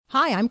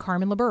Hi, I'm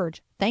Carmen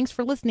LaBerge. Thanks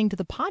for listening to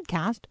the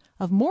podcast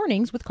of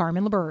Mornings with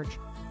Carmen LaBerge.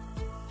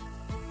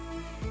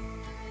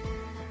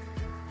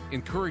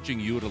 Encouraging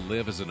you to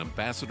live as an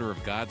ambassador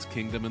of God's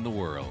kingdom in the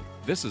world.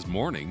 This is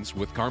Mornings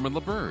with Carmen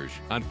LaBerge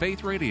on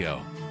Faith Radio.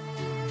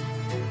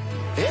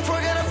 If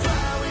we're gonna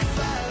fly, we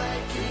fly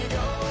like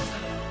eagles,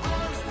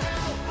 arms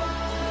held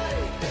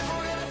wide. If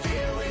we're gonna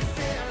fear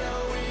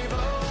no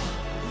evil.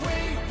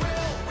 We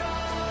will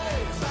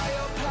rise. By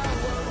your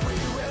power we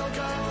will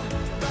go.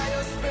 By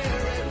your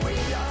spirit we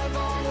are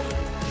bold.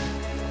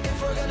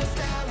 If we're gonna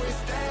stand, we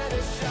stand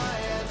as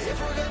giants. If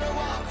we're gonna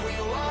walk, we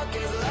walk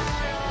as lions.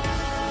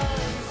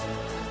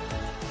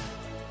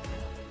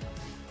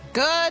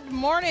 Good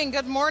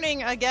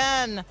morning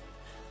again.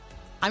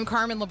 I'm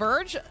Carmen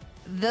LaBerge.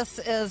 This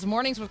is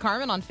Mornings with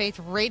Carmen on Faith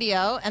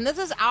Radio, and this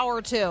is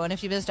hour 2. And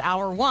if you missed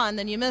hour 1,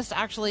 then you missed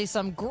actually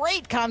some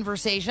great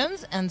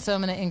conversations. And so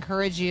I'm going to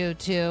encourage you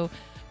to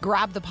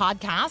grab the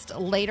podcast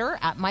later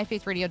at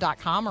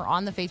myfaithradio.com or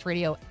on the Faith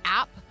Radio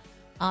app.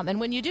 And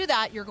when you do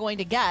that, you're going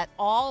to get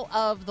all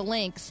of the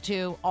links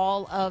to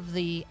all of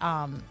the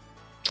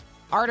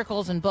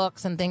articles and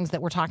books and things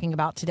that we're talking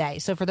about today.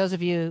 So for those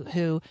of you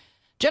who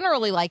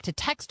generally like to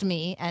text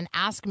me and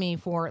ask me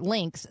for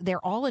links,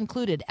 they're all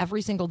included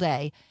every single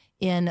day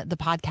in the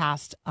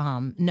podcast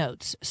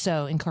notes.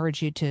 So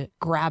encourage you to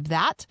grab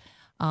that.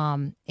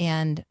 What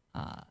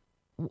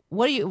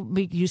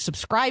do you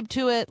subscribe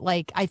to it?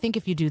 Like, I think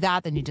if you do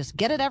that, then you just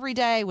get it every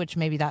day, which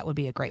maybe that would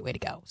be a great way to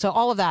go. So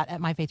all of that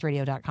at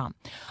myfaithradio.com.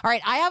 All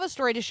right. I have a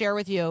story to share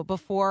with you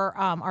before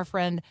our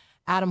friend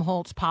Adam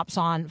Holtz pops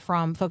on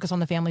from Focus on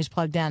the Family's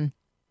Plugged In.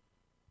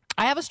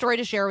 I have a story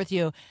to share with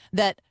you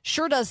that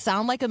sure does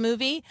sound like a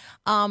movie,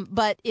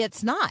 but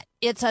it's not.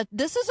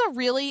 This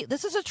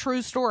is a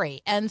true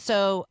story. And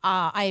so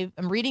I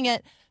am reading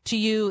it to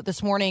you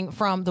this morning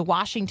from the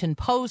Washington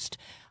Post.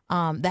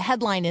 The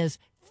headline is,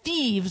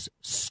 "Thieves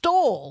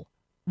Stole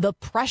the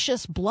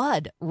Precious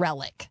Blood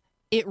Relic.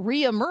 It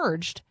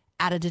reemerged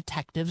at a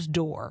detective's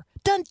door."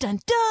 Dun, dun,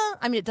 dun.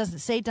 I mean, it doesn't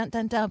say dun,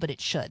 dun, dun, but it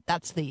should.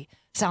 That's the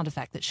sound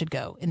effect that should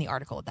go in the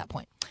article at that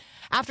point.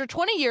 After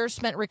 20 years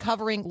spent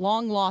recovering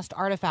long-lost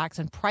artifacts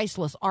and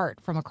priceless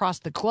art from across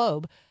the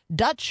globe,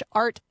 Dutch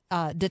art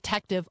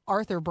detective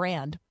Arthur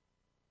Brand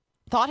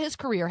thought his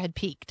career had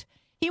peaked.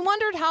 He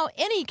wondered how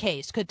any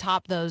case could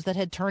top those that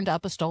had turned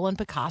up a stolen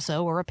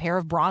Picasso or a pair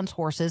of bronze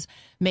horses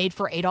made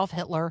for Adolf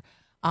Hitler,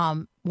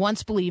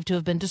 once believed to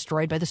have been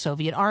destroyed by the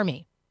Soviet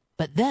army.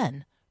 But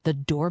then the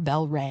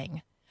doorbell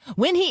rang.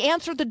 When he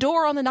answered the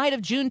door on the night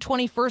of June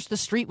 21st, the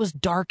street was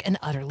dark and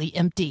utterly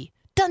empty.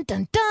 Dun,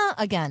 dun, dun.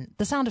 Again,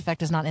 the sound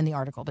effect is not in the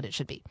article, but it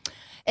should be.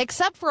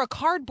 Except for a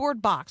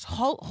cardboard box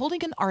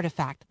holding an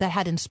artifact that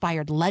had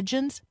inspired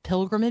legends,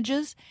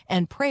 pilgrimages,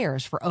 and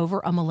prayers for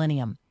over a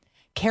millennium.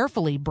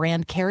 Carefully,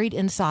 Brand carried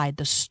inside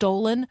the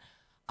stolen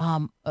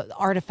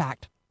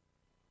artifact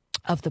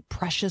of the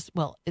precious,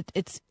 well,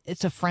 it's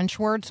a French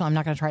word, so I'm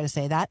not going to try to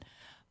say that,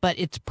 but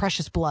it's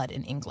precious blood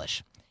in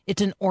English.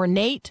 It's an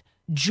ornate,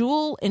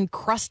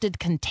 jewel-encrusted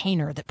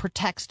container that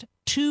protects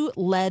 2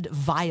 lead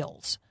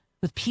vials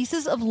with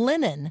pieces of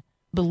linen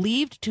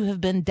believed to have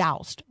been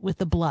doused with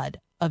the blood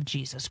of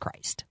Jesus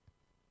Christ.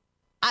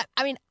 I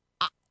mean,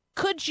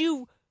 could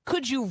you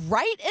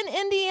write an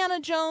Indiana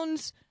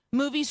Jones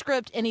movie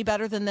script any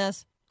better than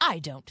this? I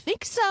don't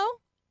think so.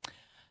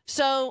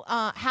 So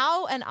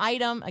how an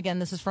item, again,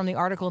 this is from the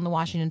article in the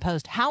Washington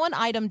Post, how an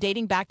item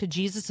dating back to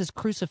Jesus's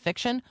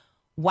crucifixion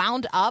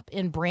wound up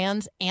in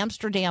Brand's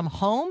Amsterdam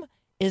home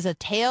is a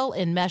tale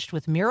enmeshed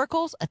with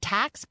miracles,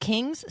 attacks,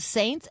 kings,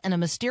 saints, and a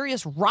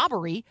mysterious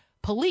robbery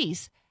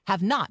police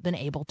have not been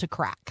able to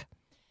crack.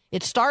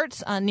 It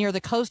starts near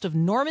the coast of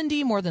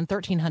Normandy more than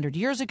 1,300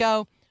 years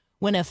ago,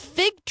 when a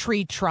fig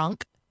tree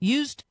trunk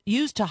used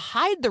to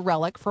hide the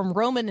relic from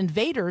Roman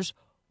invaders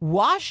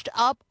washed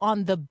up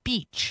on the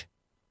beach.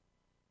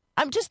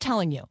 I'm just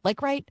telling you,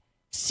 like, right?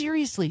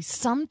 Seriously,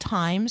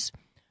 sometimes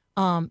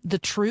the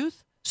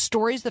truth,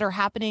 stories that are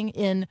happening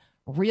in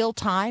real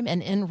time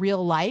and in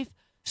real life,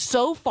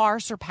 so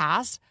far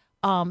surpass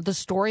the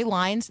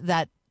storylines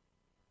that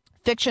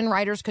fiction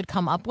writers could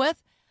come up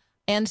with.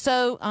 And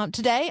so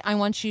today I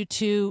want you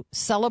to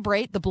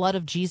celebrate the blood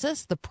of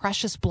Jesus, the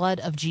precious blood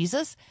of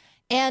Jesus,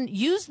 and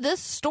use this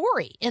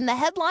story in the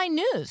headline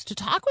news to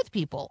talk with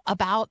people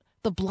about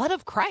the blood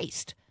of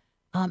Christ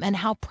and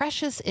how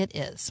precious it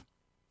is.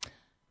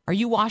 Are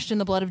you washed in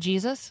the blood of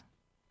Jesus?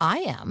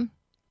 I am.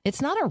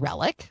 It's not a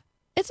relic.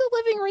 It's a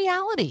living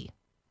reality.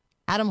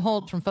 Adam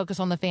Holtz from Focus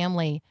on the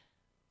Family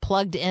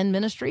Plugged In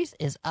Ministries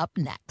is up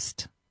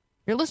next.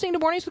 You're listening to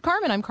Mornings with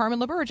Carmen. I'm Carmen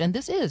LaBerge, and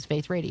this is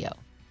Faith Radio.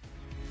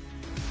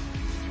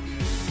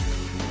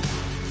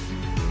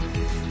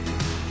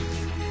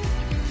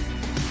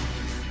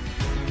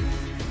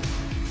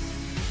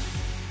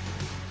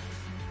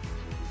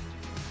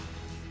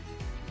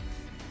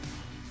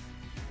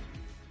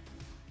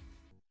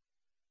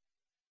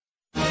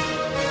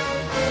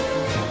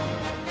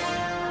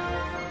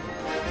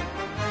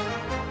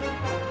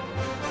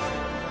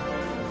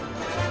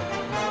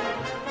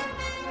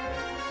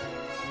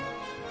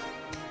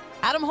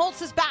 Adam Adam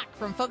Holtz is back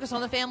from Focus on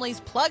the Family's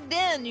Plugged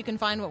In. You can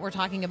find what we're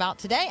talking about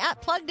today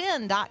at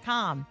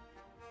pluggedin.com.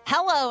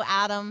 Hello,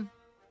 Adam.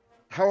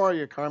 How are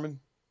you, Carmen?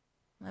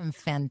 I'm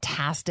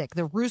fantastic.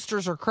 The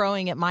roosters are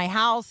crowing at my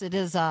house. It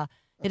is a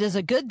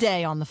good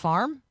day on the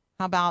farm.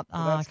 How about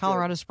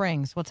Colorado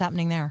Springs? What's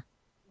happening there?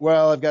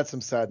 Well, I've got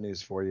some sad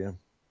news for you.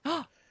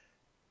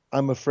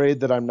 I'm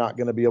afraid that I'm not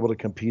going to be able to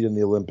compete in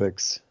the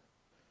Olympics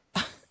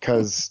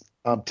because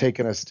I'm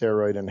taking a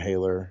steroid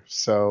inhaler.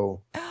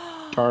 So,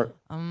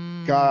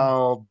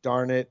 God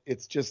darn it,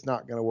 it's just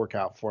not going to work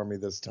out for me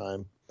this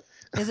time.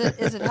 Is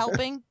it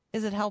helping?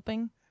 Is it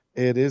helping?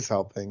 It is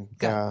helping.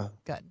 Good. Yeah.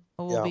 Good.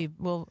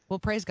 Well, we'll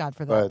praise God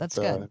for that. But, that's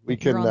good. We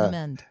You're can on the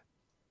mend.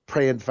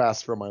 pray and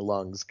fast for my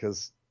lungs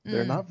because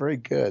they're not very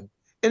good.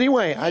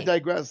 Anyway, I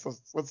digress.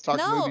 Let's talk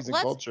movies and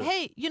culture.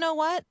 Hey, you know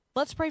what?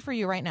 Let's pray for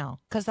you right now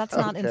because that's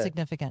not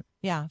insignificant.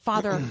 Yeah.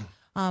 Father,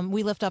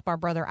 we lift up our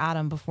brother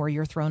Adam before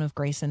your throne of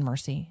grace and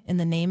mercy. In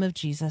the name of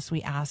Jesus,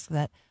 we ask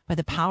that by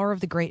the power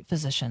of the great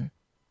physician,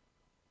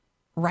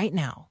 right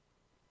now,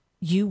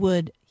 you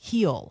would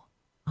heal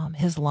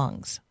his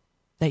lungs,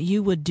 that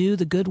you would do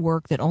the good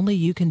work that only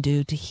you can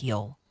do to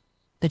heal,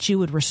 that you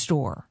would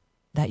restore,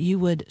 that you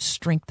would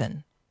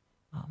strengthen.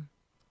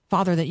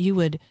 Father, that you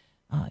would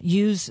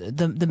use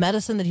the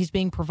medicine that he's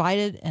being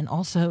provided and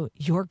also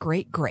your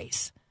great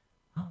grace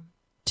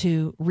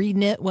to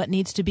reknit what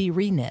needs to be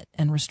reknit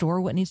and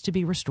restore what needs to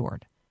be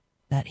restored,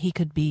 that he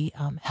could be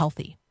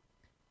healthy.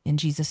 In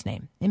Jesus'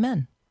 name,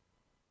 amen.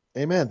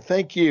 Amen.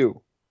 Thank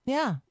you.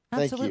 Yeah,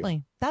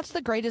 absolutely. That's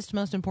the greatest,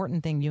 most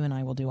important thing you and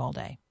I will do all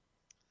day.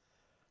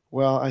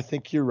 Well, I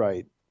think you're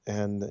right.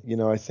 And,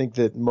 I think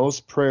that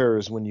most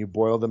prayers, when you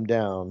boil them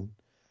down,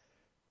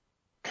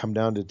 come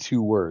down to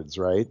two words,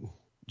 right?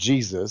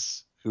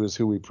 Jesus, who is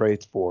who we pray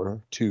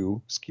for,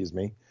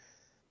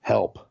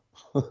 help.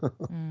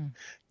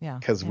 Yeah.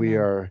 Because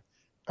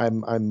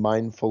I'm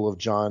mindful of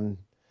John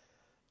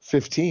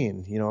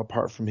 15,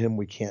 apart from him,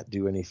 we can't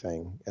do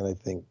anything. And I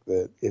think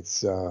that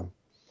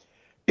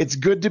it's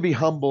good to be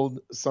humbled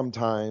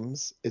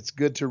sometimes. It's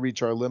good to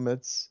reach our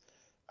limits.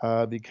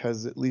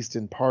 Because at least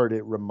in part,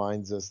 it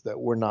reminds us that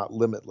we're not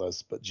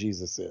limitless, but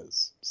Jesus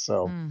is.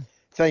 So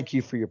thank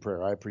you for your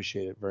prayer. I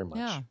appreciate it very much.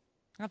 Yeah,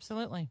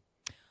 absolutely.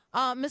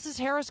 Mrs.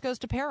 Harris goes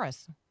to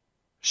Paris.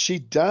 She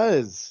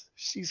does.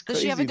 She's crazy.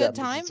 Does she have a good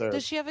time?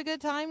 Does she have a good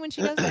time when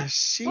she does that?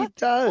 She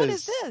does. What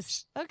is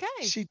this? Okay.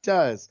 She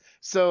does.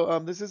 So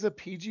this is a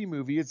PG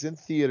movie. It's in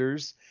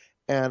theaters.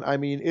 And I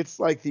mean, it's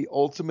like the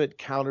ultimate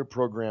counter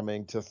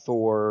programming to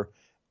Thor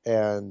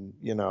and,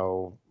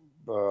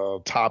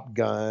 Top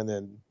Gun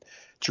and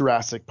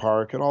Jurassic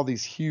Park and all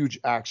these huge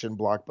action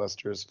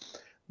blockbusters.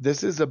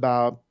 This is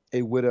about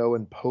a widow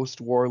in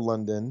post-war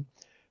London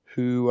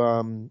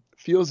who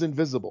feels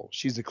invisible.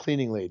 She's a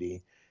cleaning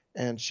lady,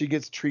 and she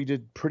gets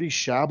treated pretty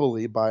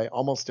shabbily by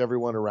almost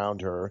everyone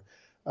around her.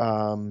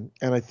 And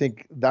I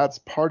think that's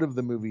part of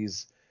the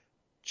movie's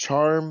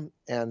charm,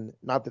 and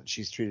not that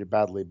she's treated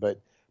badly, but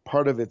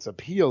part of its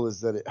appeal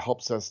is that it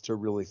helps us to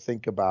really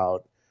think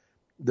about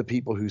the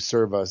people who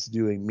serve us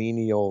doing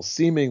menial,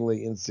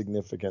 seemingly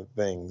insignificant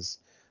things.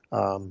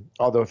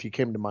 Although if you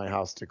came to my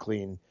house to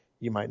clean,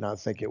 you might not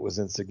think it was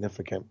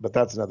insignificant, but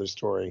that's another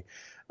story.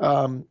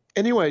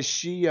 Anyway,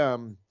 she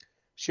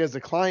has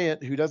a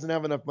client who doesn't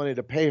have enough money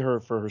to pay her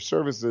for her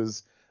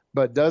services,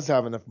 but does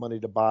have enough money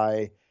to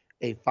buy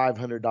a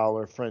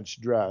 $500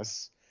 French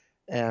dress.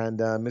 And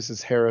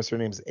Mrs. Harris, her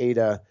name's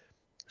Ada,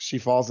 she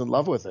falls in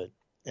love with it,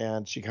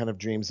 and she kind of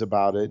dreams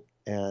about it.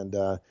 And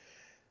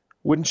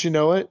wouldn't you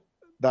know it,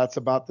 that's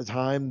about the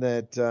time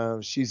that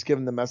she's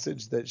given the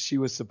message that she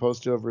was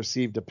supposed to have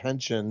received a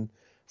pension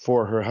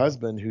for her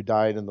husband who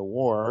died in the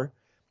war.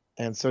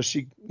 And so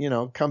she,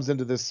 comes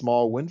into this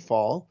small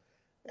windfall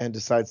and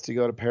decides to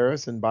go to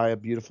Paris and buy a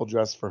beautiful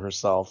dress for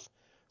herself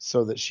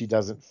so that she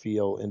doesn't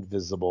feel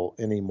invisible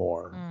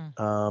anymore.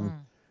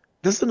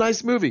 This is a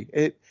nice movie.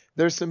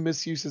 There's some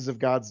misuses of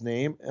God's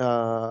name,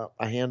 a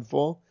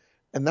handful,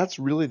 and that's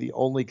really the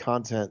only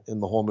content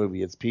in the whole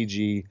movie. It's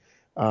PG.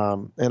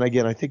 And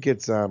again, I think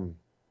it's,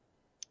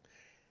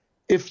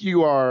 if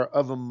you are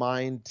of a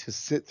mind to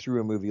sit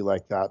through a movie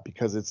like that,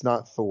 because it's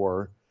not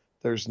Thor,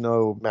 there's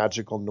no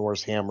magical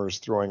Norse hammers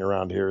throwing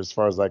around here as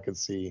far as I could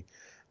see.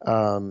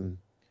 How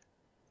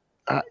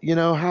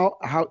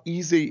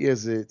easy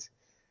is it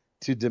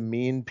to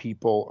demean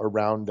people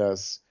around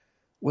us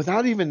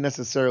without even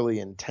necessarily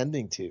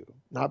intending to?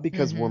 Not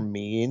because we're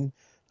mean,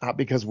 not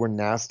because we're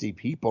nasty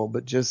people,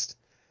 but just,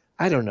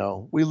 I don't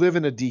know. We live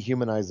in a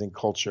dehumanizing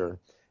culture.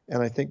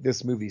 And I think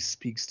this movie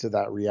speaks to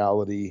that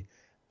reality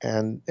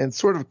and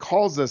sort of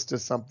calls us to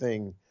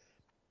something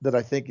that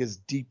I think is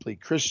deeply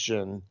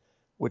Christian,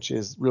 which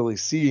is really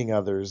seeing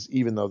others,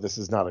 even though this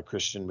is not a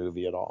Christian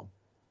movie at all.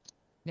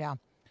 Yeah.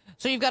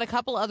 So you've got a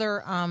couple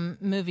other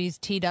movies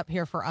teed up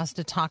here for us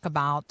to talk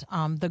about.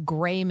 The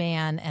Gray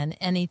Man and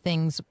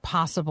Anything's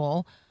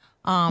Possible.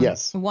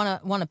 Yes.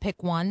 Want to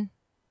pick one?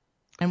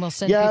 And we'll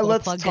send people to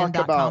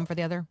pluggedin.com for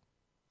the other.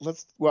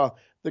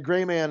 The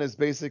Gray Man is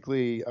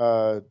basically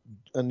a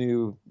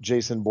new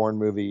Jason Bourne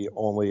movie,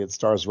 only it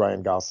stars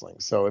Ryan Gosling.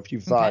 So if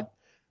you thought,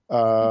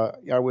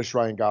 I wish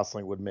Ryan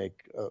Gosling would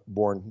make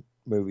Bourne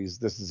movies,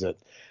 this is it.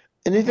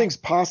 Anything's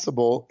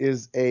Possible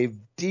is a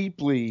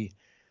deeply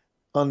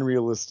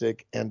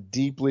unrealistic and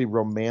deeply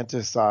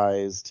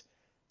romanticized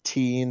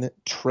teen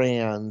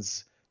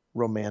trans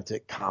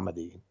romantic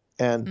comedy.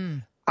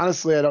 And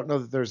honestly, I don't know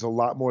that there's a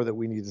lot more that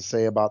we need to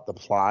say about the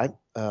plot,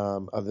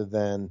 other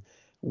than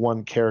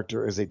one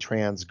character is a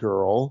trans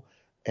girl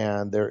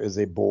and there is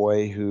a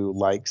boy who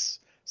likes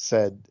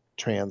said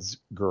trans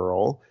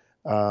girl.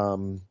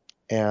 And,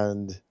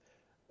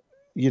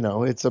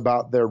 it's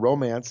about their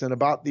romance and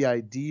about the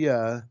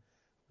idea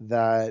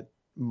that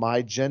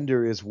my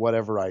gender is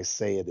whatever I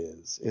say it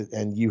is.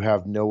 And you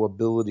have no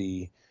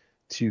ability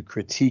to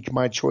critique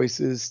my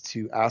choices,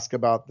 to ask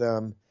about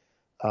them.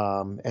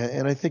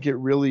 And I think it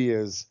really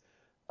is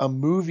a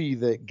movie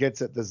that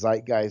gets at the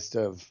zeitgeist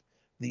of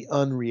the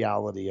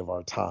unreality of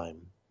our time,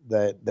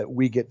 that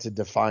we get to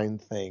define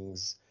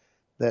things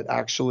that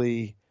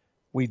actually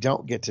we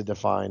don't get to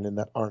define and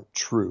that aren't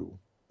true.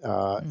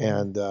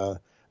 And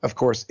of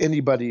course,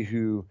 anybody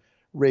who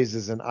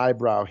raises an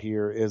eyebrow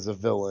here is a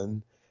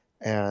villain,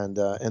 and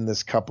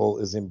this couple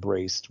is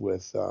embraced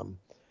with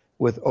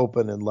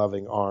open and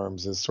loving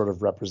arms as sort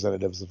of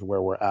representatives of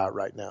where we're at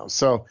right now.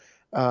 So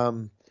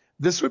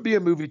this would be a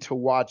movie to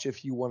watch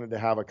if you wanted to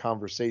have a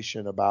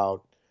conversation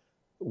about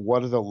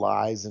what are the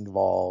lies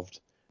involved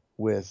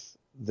with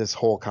this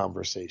whole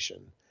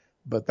conversation.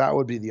 But that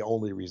would be the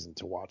only reason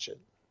to watch it.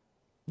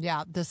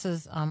 Yeah, this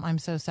is, I'm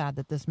so sad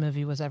that this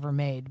movie was ever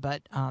made,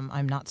 but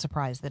I'm not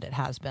surprised that it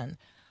has been.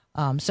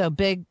 So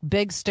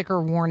big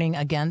sticker warning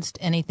against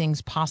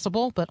Anything's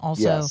Possible, but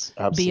also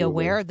be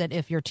aware that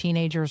if your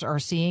teenagers are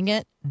seeing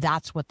it,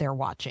 that's what they're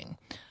watching.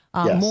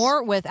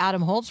 More with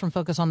Adam Holtz from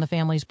Focus on the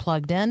Family's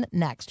Plugged In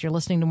next. You're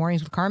listening to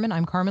Mornings with Carmen.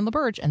 I'm Carmen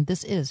LaBerge, and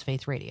this is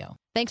Faith Radio.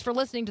 Thanks for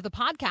listening to the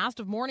podcast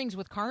of Mornings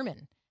with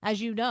Carmen.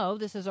 As you know,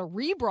 this is a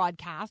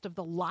rebroadcast of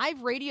the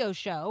live radio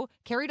show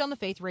carried on the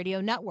Faith Radio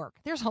Network.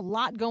 There's a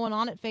lot going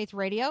on at Faith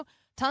Radio.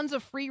 Tons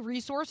of free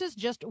resources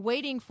just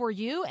waiting for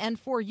you and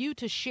for you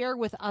to share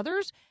with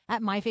others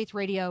at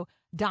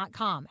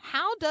myfaithradio.com.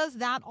 How does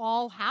that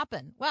all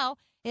happen? Well,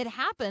 it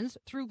happens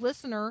through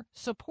listener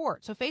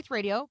support. So Faith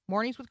Radio,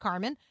 Mornings with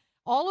Carmen,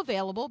 all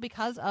available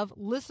because of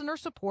listener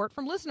support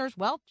from listeners,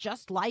 well,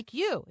 just like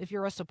you. If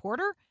you're a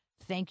supporter,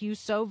 thank you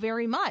so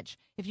very much.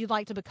 If you'd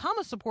like to become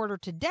a supporter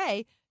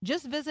today,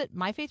 just visit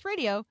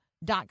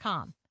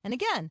myfaithradio.com. And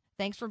again,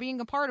 thanks for being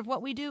a part of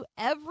what we do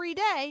every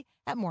day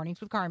at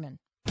Mornings with Carmen.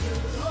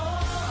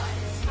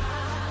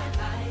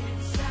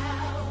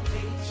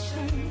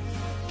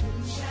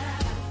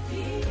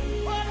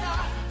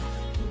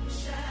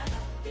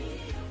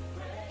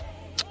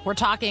 We're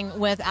talking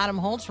with Adam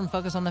Holtz from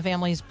Focus on the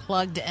Family's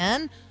Plugged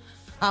In.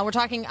 We're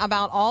talking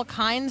about all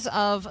kinds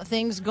of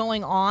things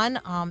going on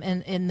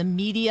in the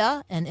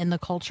media and in the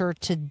culture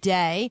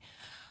today.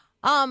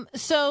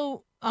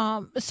 So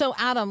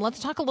Adam, let's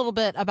talk a little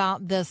bit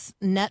about this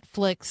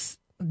Netflix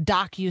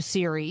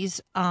docuseries,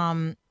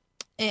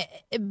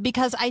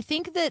 because I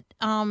think that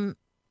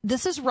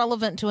this is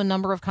relevant to a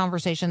number of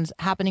conversations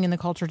happening in the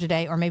culture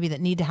today, or maybe that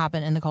need to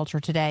happen in the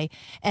culture today.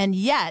 And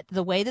yet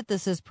the way that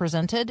this is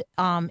presented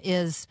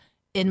is,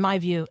 in my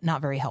view, not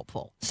very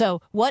helpful.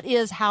 So what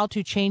is How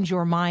to Change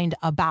Your Mind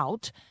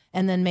about?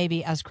 And then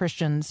maybe as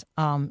Christians,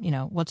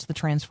 what's the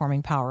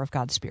transforming power of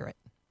God's Spirit?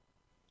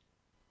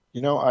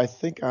 I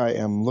think I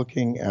am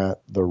looking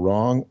at the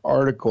wrong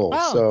article.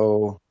 Oh.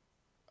 So,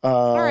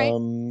 all right.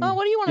 Well,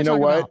 what do you want to talk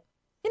about?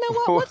 You know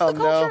what? What's the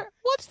culture? No.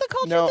 What's the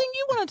culture thing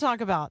you want to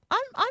talk about? I'm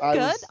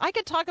good. I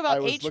could talk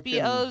about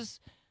HBO's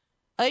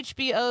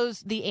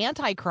The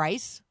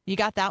Antichrist. You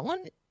got that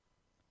one?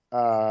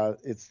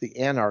 It's The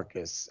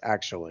Anarchists,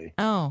 actually.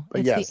 Oh,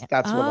 but yes,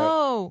 that's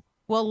what.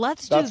 Well,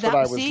 let's do that. That's what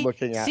I was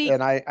looking at,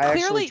 and I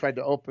actually tried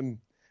to open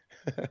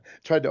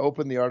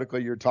the article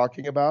you're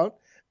talking about,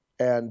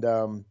 and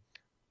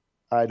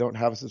I don't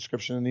have a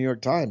subscription in the New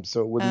York Times,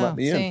 so it wouldn't let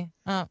me in.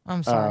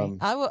 I'm sorry.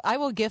 I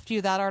will gift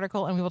you that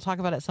article, and we will talk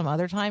about it some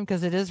other time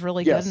because it is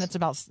really good, and it's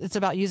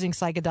about using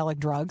psychedelic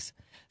drugs.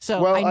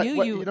 So I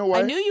knew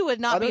you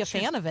would not be a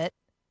fan of it.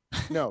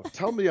 No,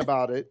 tell me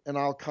about it, and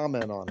I'll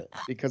comment on it,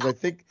 because I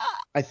think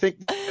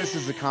this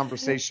is a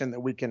conversation that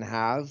we can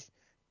have,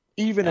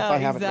 even if I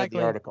haven't read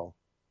the article.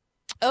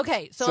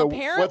 Okay, so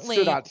apparently,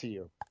 what stood out to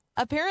you?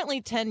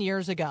 Apparently, 10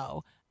 years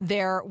ago,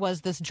 there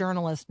was this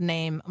journalist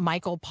named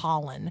Michael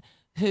Pollan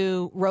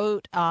who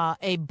wrote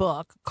a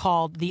book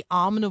called The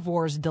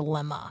Omnivore's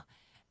Dilemma.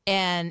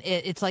 And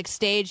it's like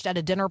staged at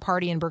a dinner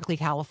party in Berkeley,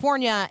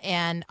 California.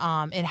 And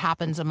it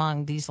happens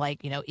among these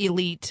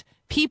elite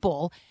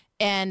people.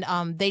 And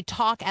they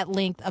talk at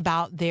length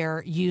about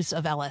their use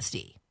of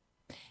LSD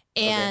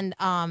and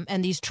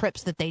these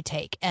trips that they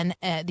take and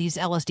these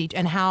LSD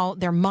and how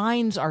their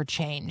minds are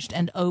changed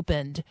and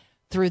opened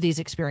through these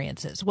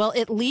experiences. Well,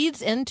 it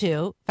leads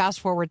into, fast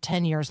forward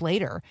 10 years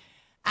later,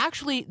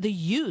 actually the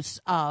use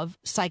of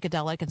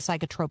psychedelic and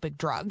psychotropic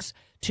drugs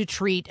to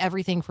treat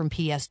everything from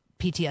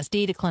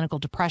PTSD to clinical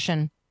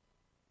depression,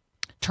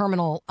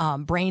 terminal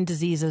brain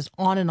diseases,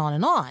 on and on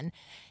and on.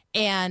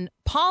 And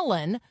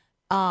Pollan,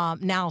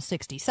 now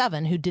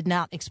 67, who did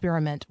not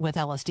experiment with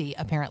LSD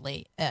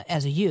apparently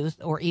as a youth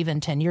or even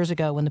 10 years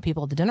ago when the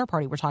people at the dinner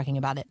party were talking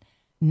about it,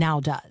 now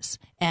does,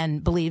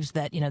 and believes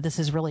that, this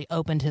has really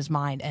opened his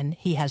mind, and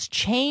he has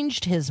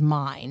changed his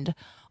mind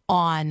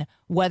on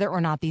whether or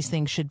not these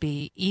things should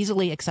be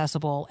easily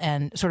accessible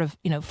and sort of,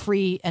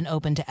 free and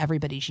open to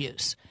everybody's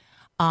use.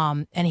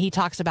 And he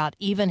talks about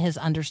even his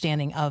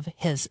understanding of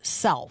his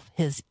self,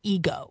 his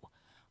ego,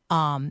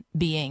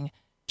 being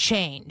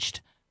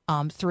changed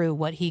through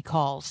what he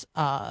calls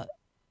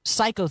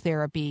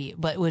psychotherapy,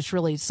 but it was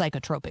really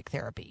psychotropic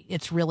therapy.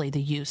 It's really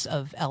the use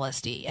of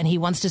LSD, and he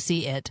wants to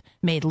see it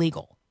made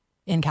legal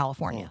in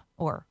California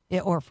or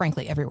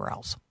frankly everywhere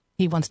else.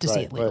 He wants to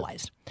see it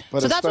legalized.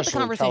 But so that's what the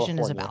conversation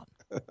is about.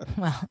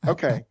 Well,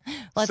 okay,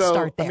 let's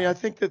start there. I mean, I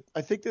think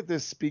that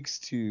this speaks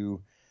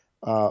to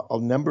a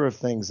number of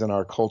things in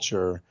our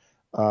culture.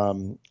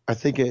 I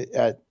think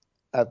at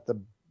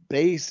the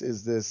base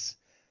is this.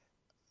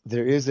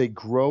 There is a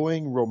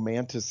growing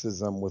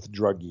romanticism with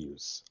drug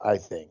use, I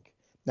think.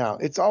 Now,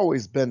 it's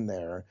always been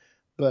there,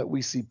 but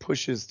we see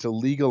pushes to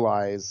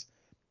legalize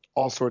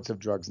all sorts of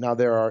drugs. Now,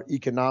 there are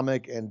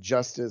economic and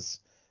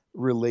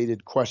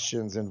justice-related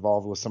questions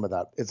involved with some of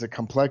that. It's a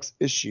complex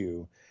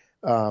issue.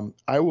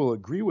 I will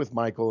agree with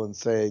Michael in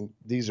saying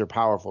these are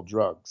powerful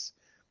drugs.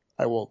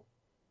 I will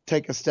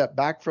take a step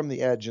back from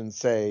the edge and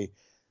say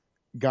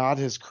God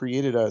has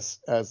created us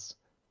as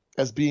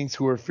beings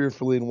who are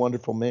fearfully and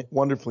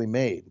wonderfully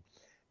made.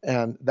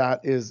 And that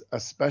is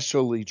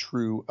especially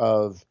true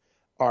of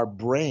our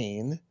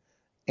brain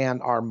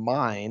and our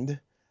mind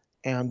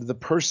and the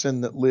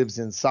person that lives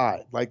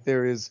inside. Like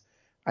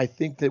I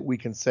think that we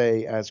can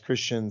say as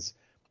Christians,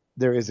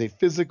 there is a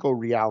physical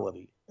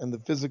reality, and the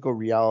physical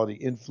reality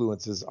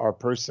influences our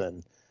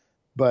person.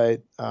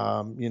 But,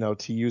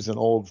 to use an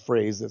old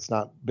phrase that's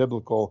not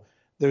biblical,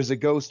 there's a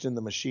ghost in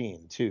the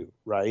machine too,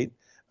 right?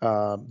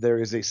 There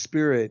is a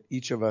spirit.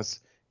 Each of us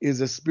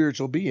is a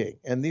spiritual being.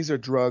 And these are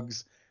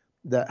drugs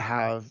that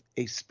have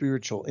a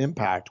spiritual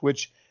impact,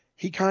 which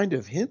he kind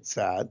of hints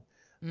at.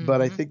 Mm-hmm.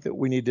 But I think that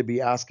we need to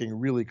be asking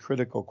really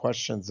critical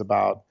questions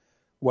about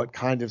what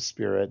kind of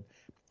spirit.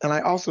 And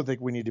I also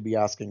think we need to be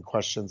asking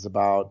questions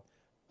about,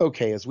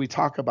 okay, as we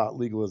talk about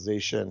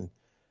legalization,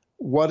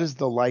 what is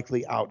the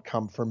likely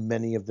outcome for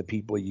many of the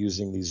people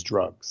using these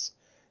drugs?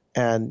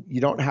 And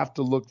you don't have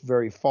to look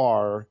very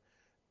far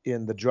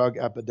in the drug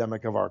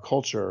epidemic of our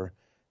culture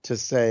to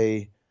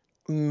say,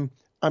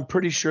 I'm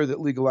pretty sure that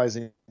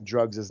legalizing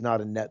drugs is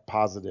not a net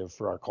positive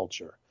for our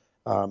culture.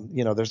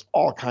 There's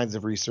all kinds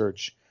of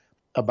research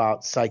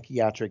about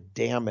psychiatric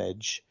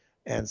damage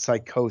and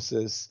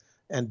psychosis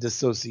and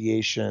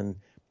dissociation,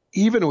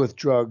 even with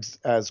drugs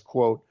as,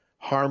 quote,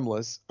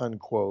 harmless,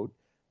 unquote,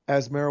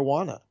 as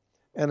marijuana.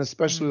 And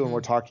especially when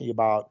we're talking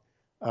about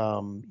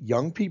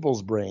young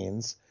people's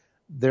brains,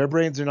 their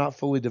brains are not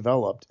fully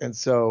developed. And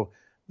so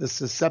the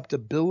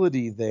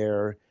susceptibility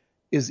there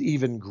is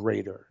even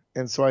greater.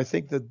 And so I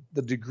think that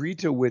the degree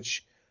to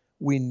which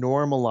we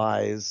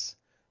normalize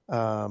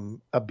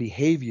a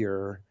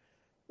behavior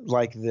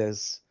like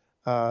this,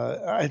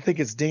 I think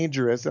it's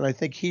dangerous. And I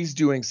think he's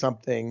doing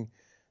something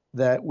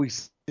that we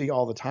see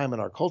all the time in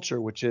our culture,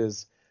 which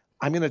is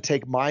I'm going to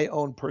take my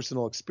own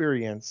personal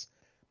experience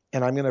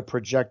and I'm going to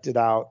project it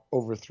out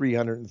over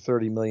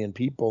 330 million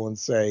people and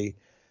say,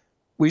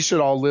 we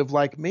should all live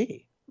like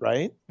me,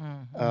 right?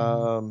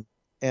 Mm-hmm.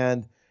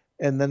 And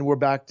then we're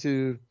back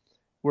to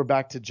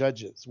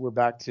judges. We're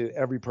back to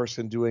every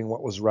person doing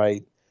what was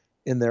right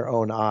in their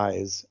own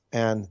eyes.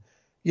 And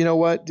you know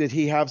what? Did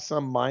he have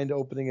some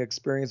mind-opening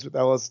experience with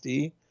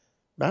LSD?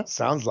 That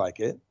sounds like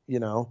it,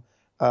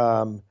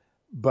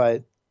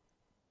 But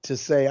to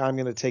say I'm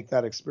going to take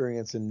that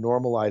experience and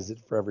normalize it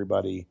for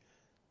everybody,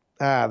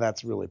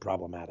 that's really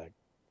problematic.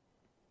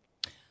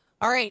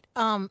 All right.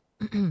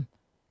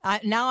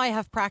 Now I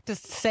have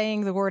practiced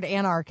saying the word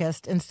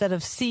anarchist instead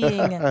of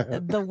seeing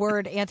the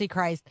word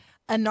antichrist.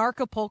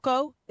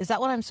 Anarchapulco, is that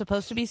what I'm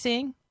supposed to be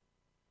seeing?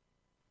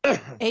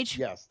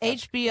 Yes.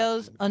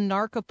 HBO's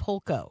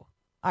Anarchapulco. All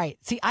right.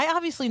 See, I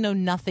obviously know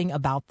nothing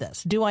about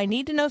this. Do I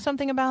need to know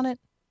something about it?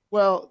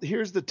 Well,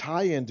 here's the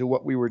tie-in to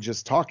what we were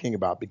just talking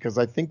about, because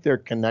I think they're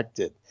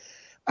connected.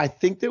 I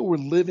think that we're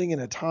living in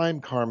a time,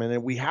 Carmen,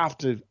 and we have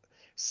to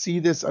see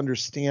this,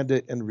 understand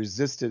it, and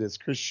resist it as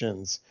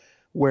Christians,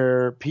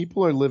 where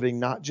people are living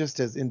not just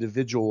as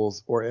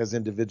individuals or as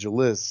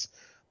individualists,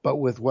 but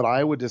with what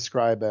I would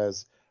describe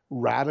as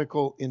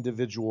radical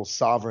individual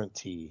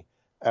sovereignty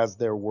as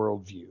their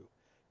worldview.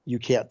 You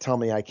can't tell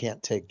me I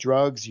can't take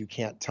drugs. You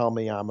can't tell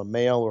me I'm a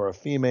male or a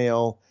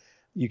female.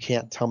 You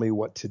can't tell me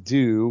what to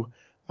do,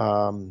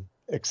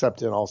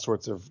 except in all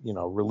sorts of,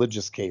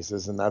 religious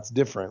cases. And that's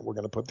different. We're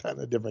going to put that in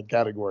a different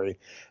category.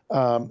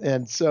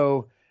 And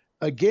so,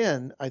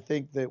 again, I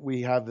think that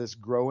we have this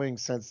growing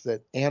sense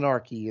that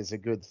anarchy is a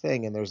good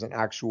thing. And there's an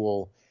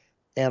actual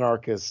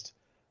anarchist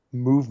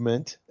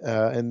movement.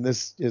 And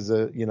this is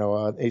an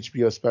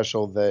HBO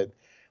special that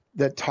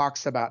that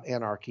talks about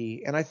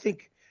anarchy. And I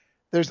think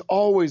there's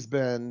always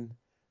been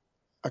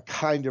a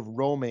kind of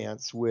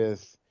romance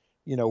with,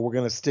 we're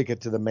going to stick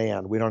it to the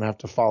man. We don't have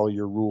to follow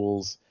your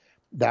rules,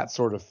 that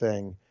sort of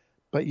thing.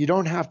 But you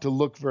don't have to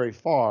look very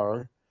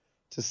far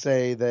to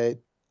say that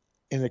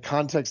in the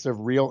context of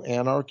real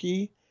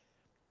anarchy,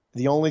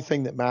 the only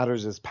thing that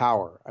matters is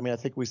power. I mean, I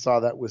think we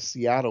saw that with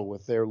Seattle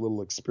with their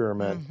little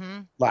experiment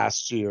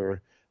last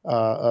year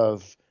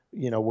of,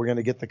 we're going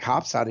to get the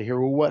cops out of here.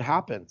 Well, what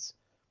happens?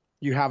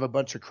 You have a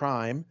bunch of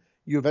crime.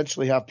 You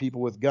eventually have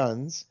people with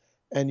guns,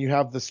 and you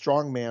have the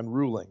strong man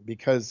ruling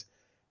because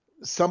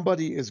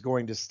somebody is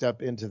going to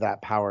step into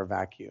that power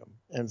vacuum.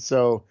 And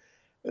so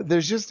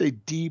there's just a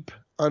deep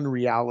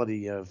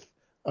unreality of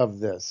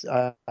this.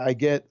 I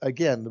get,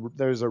 again,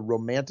 there's a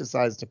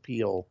romanticized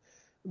appeal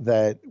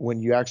that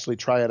when you actually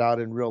try it out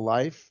in real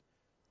life,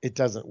 it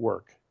doesn't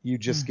work. You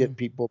just get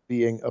people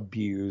being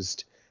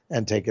abused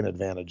and taken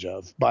advantage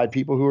of by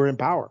people who are in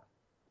power.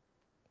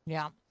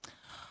 Yeah.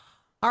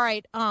 All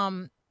right.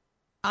 I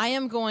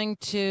am going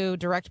to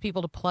direct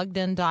people to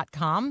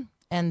pluggedin.com.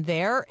 And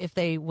there, if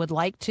they would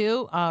like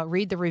to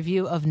read the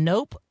review of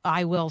Nope,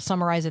 I will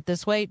summarize it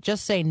this way.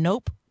 Just say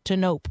nope to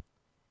nope.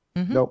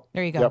 Nope.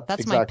 There you go. Yep,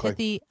 That's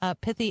exactly. my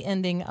pithy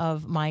ending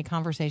of my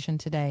conversation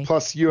today.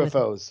 Plus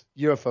UFOs.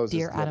 UFOs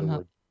Dear is the Adam other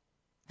Hope.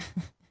 word.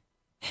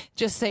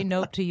 Just say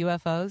nope to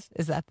UFOs?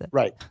 Is that the...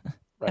 Right.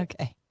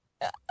 Okay.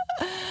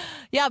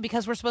 Yeah,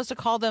 because we're supposed to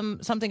call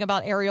them something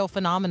about aerial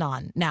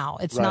phenomenon now.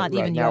 It's not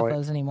even Now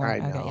UFOs anymore. I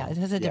Okay, know. yeah, it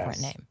has a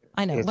different Yes. name.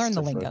 I know. It's Learn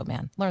the different. lingo,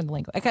 man. Learn the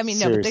lingo. I mean,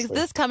 no, but Seriously.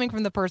 this coming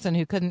from the person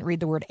who couldn't read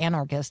the word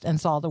anarchist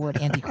and saw the word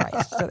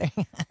antichrist. So we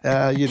see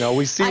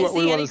I what we see want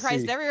to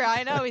antichrist see. everywhere.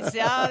 I know. We see,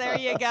 oh, there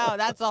you go.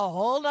 That's a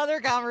whole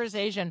other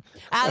conversation.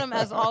 Adam,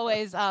 as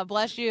always,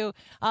 bless you.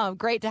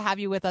 Great to have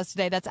you with us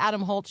today. That's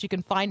Adam Holtz. You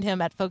can find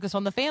him at Focus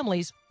on the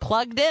Family's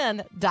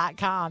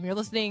pluggedin.com. You're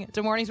listening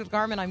to Mornings with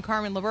Carmen. I'm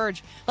Carmen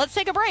LaBerge. Let's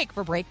take a break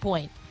for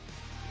Breakpoint.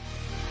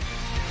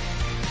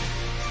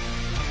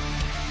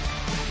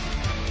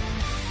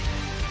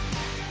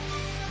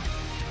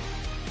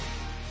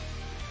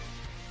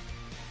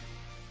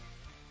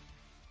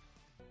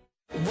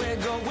 We're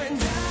going down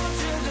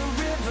to the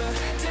river,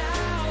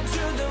 down to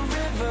the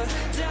river,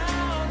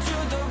 down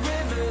to the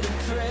river to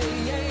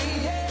pray.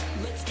 Yeah, yeah.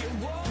 Let's get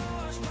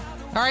washed by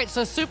the... All right,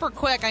 so super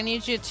quick, I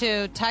need you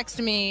to text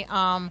me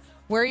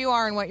where you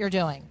are and what you're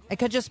doing. It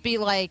could just be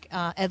like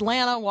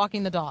Atlanta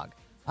walking the dog,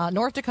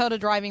 North Dakota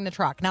driving the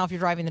truck. Now, if you're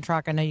driving the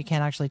truck, I know you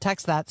can't actually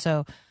text that.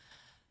 So,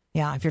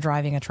 yeah, if you're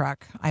driving a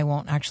truck, I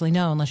won't actually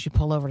know unless you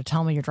pull over to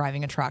tell me you're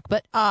driving a truck.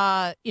 But,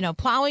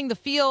 plowing the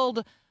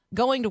field,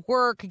 going to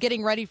work,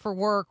 getting ready for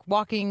work,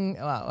 walking.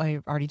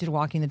 I already did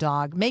walking the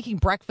dog, making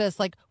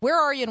breakfast. Like, where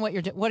are you and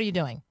what are you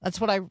doing?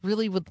 That's what I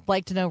really would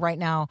like to know right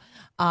now.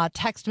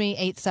 Text me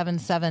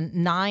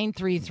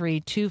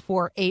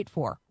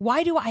 877-933-2484.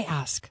 Why do I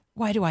ask?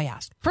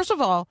 First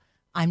of all,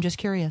 I'm just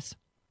curious.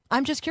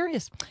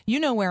 You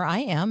know where I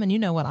am and you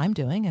know what I'm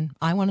doing, and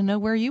I want to know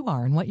where you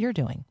are and what you're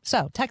doing.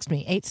 So text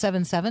me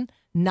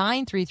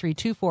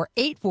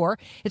 877-933-2484.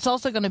 It's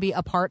also going to be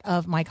a part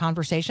of my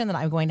conversation that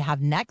I'm going to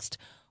have next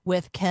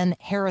with Ken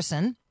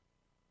Harrison.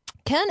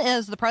 Ken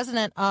is the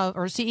president of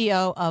or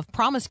CEO of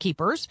Promise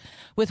Keepers,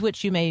 with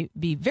which you may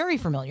be very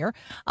familiar.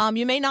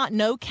 You may not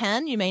know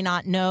Ken. You may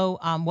not know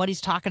what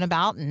he's talking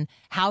about and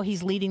how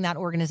he's leading that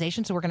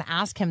organization. So we're going to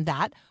ask him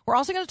that. We're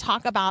also going to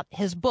talk about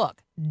his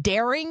book,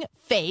 Daring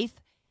Faith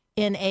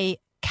in a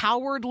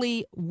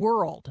Cowardly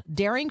World.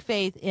 Daring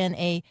Faith in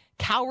a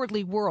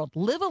Cowardly World.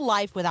 Live a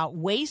life without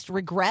waste,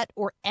 regret,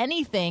 or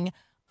anything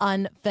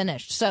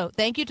unfinished. So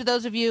thank you to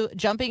those of you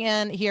jumping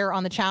in here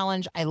on the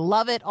challenge. I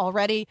love it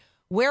already.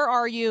 Where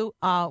are you?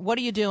 What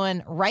are you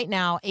doing right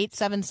now?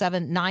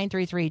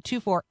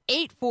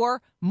 877-933-2484.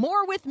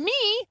 More with me,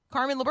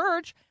 Carmen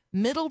LaBerge,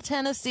 Middle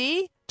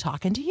Tennessee,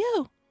 talking to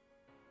you.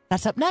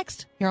 That's up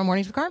next here on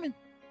Mornings with Carmen.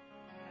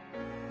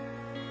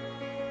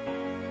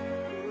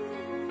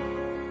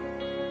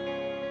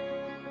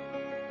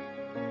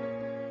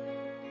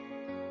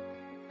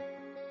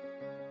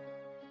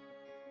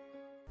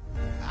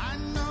 I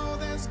know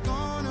there's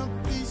gonna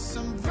be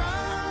some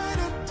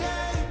brighter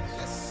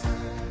days.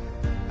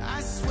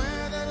 I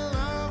swear that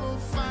love will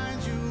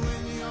find you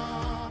in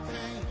your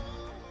pain.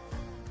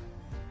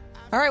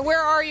 All right,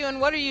 where are you and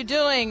what are you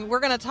doing?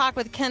 We're going to talk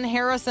with Ken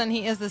Harrison.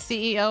 He is the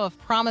CEO of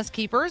Promise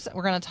Keepers.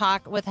 We're going to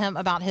talk with him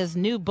about his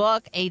new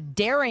book, A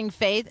Daring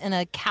Faith in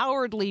a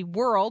Cowardly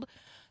World.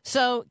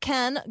 So,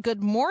 Ken,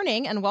 good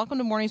morning and welcome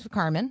to Mornings with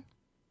Carmen.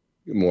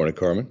 Good morning,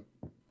 Carmen.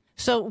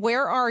 So,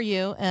 where are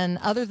you? And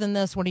other than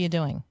this, what are you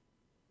doing?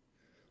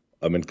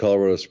 I'm in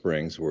Colorado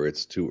Springs where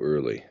it's too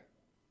early.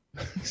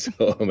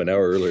 So I'm an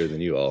hour earlier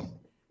than you all.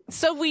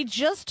 So we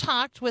just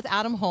talked with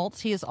Adam Holtz.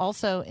 He is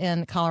also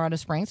in Colorado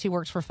Springs. He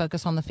works for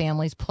Focus on the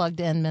Family's Plugged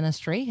In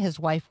Ministry. His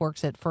wife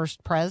works at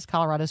First Pres,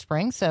 Colorado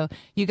Springs. So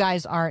you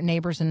guys are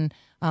neighbors and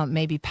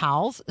maybe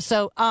pals.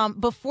 So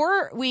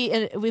before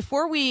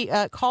we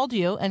called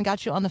you and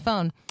got you on the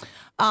phone,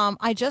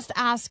 I just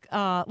asked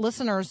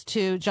listeners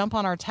to jump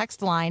on our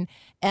text line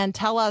and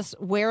tell us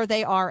where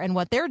they are and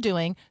what they're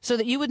doing so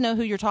that you would know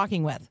who you're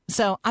talking with.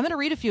 So I'm going to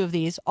read a few of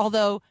these,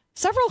 although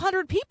several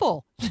hundred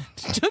people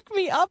took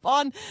me up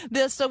on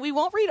this, so we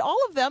won't read all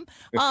of them.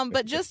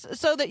 But just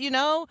so that you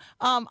know,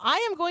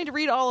 I am going to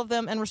read all of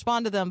them and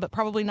respond to them, but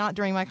probably not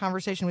during my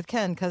conversation with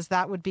Ken, because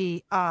that would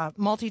be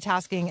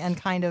multitasking and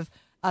kind of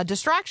a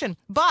distraction.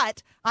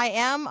 But I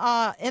am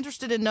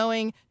interested in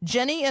knowing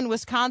Jenny in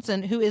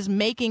Wisconsin, who is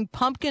making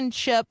pumpkin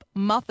chip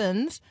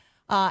muffins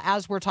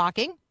as we're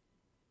talking.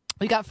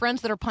 We got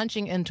friends that are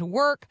punching into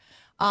work.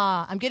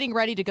 I'm getting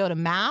ready to go to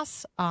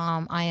Mass.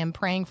 I am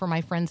praying for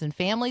my friends and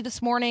family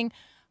this morning.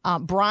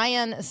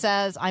 Brian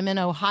says, I'm in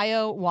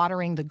Ohio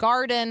watering the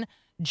garden.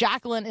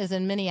 Jacqueline is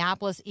in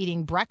Minneapolis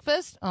eating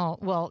breakfast. Oh,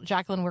 well,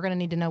 Jacqueline, we're going to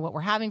need to know what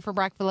we're having for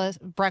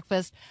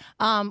breakfast.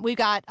 We've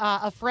got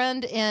a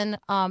friend in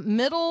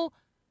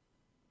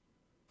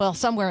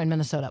somewhere in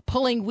Minnesota,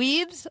 pulling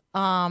weeds.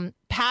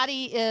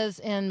 Patty is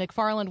in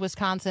McFarland,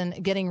 Wisconsin,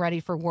 getting ready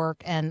for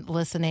work and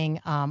listening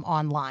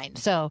online.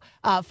 So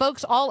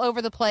folks all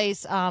over the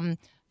place,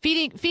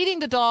 feeding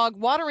the dog,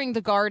 watering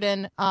the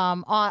garden,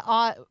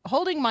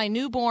 holding my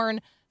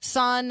newborn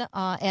son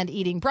and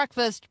eating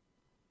breakfast.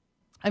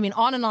 I mean,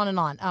 on and on and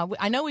on.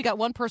 I know we got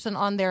one person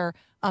on their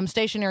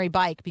stationary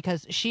bike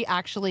because she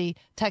actually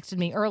texted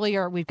me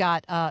earlier. We've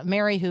got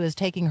Mary, who is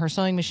taking her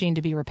sewing machine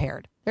to be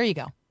repaired. There you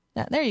go.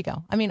 There you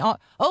go. I mean,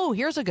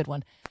 here's a good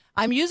one.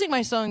 I'm using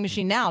my sewing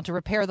machine now to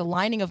repair the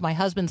lining of my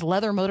husband's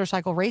leather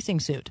motorcycle racing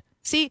suit.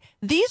 See,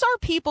 these are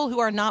people who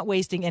are not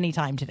wasting any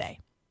time today.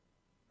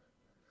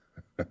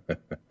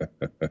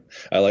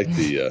 I like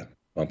the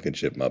pumpkin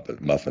chip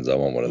muffins. I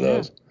want one of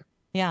those.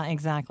 Yeah,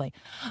 exactly.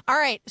 All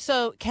right.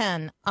 So,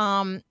 Ken,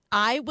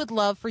 I would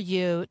love for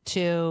you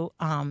to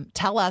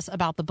tell us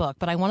about the book,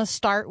 but I want to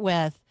start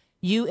with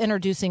you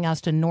introducing us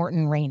to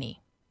Norton Rainey.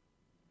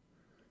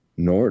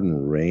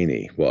 Norton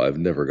Rainey. Well, I've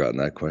never gotten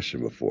that question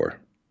before.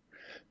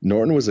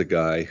 Norton was a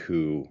guy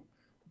who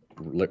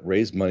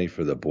raised money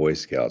for the Boy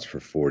Scouts for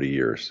 40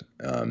 years.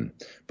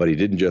 But he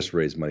didn't just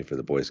raise money for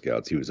the Boy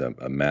Scouts. He was a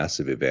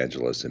massive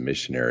evangelist and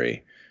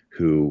missionary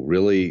who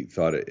really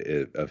thought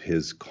of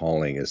his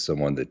calling as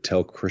someone to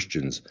tell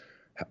Christians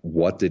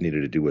what they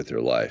needed to do with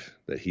their life,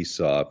 that he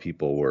saw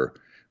people were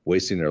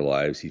wasting their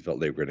lives. He felt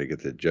they were going to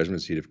get the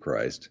judgment seat of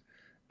Christ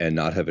and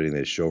not have anything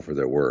to show for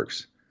their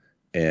works.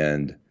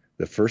 And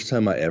the first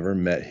time I ever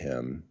met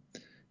him,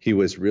 he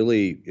was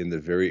really in the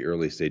very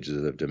early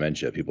stages of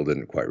dementia. People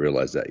didn't quite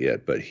realize that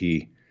yet, but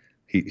he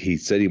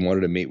said he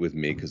wanted to meet with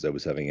me because I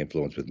was having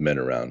influence with men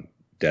around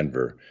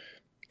Denver.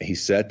 He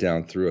sat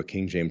down, threw a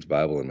King James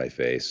Bible in my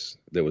face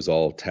that was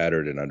all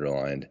tattered and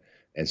underlined,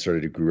 and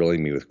started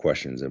grilling me with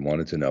questions and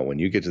wanted to know, when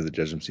you get to the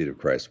judgment seat of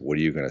Christ, what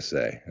are you going to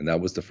say? And that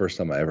was the first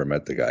time I ever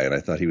met the guy. And I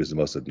thought he was the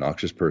most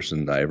obnoxious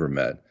person I ever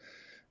met.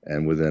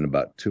 And within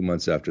about 2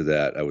 months after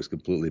that, I was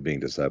completely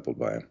being discipled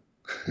by him.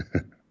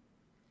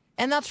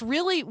 And that's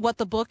really what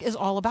the book is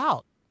all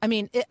about. I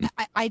mean,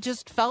 I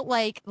just felt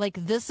like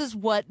this is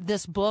what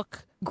this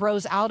book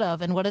grows out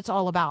of and what it's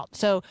all about.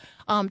 So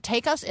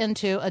take us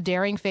into a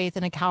daring faith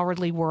in a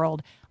cowardly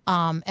world,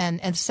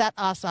 and set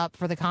us up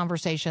for the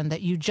conversation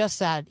that you just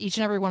said each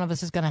and every one of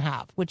us is going to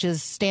have, which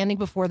is standing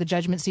before the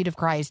judgment seat of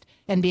Christ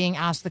and being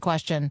asked the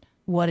question,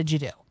 what did you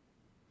do?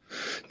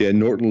 Yeah,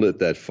 Norton lit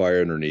that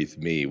fire underneath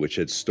me, which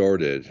had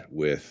started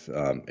with,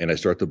 and I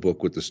start the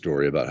book with the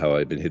story about how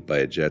I'd been hit by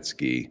a jet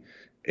ski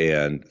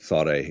and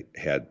thought I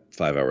had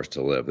 5 hours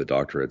to live. The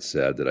doctor had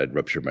said that I'd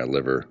ruptured my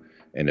liver,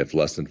 and if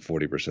less than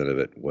 40% of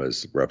it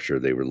was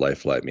ruptured, they would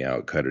life flight me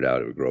out, cut it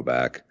out, it would grow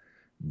back.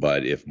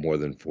 But if more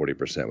than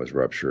 40% was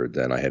ruptured,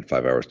 then I had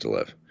 5 hours to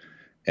live.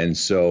 And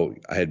so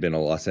I had been a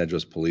Los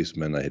Angeles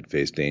policeman. I had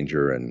faced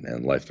danger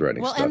and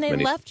life-threatening stuff. Well, and they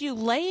left you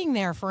laying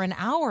there for an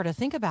hour to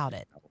think about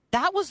it.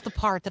 That was the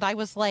part that I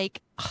was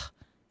like,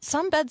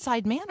 some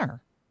bedside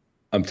manner.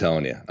 I'm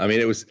telling you. I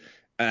mean,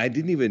 I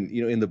didn't even,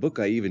 in the book,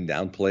 I even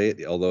downplay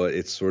it, although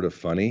it's sort of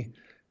funny.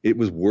 It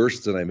was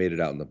worse than I made it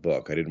out in the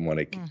book. I didn't want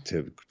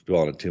to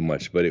dwell on it too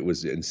much, but it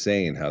was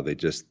insane how they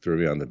just threw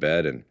me on the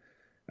bed. And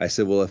I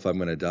said, well, if I'm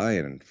going to die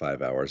in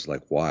 5 hours,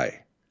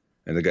 why?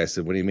 And the guy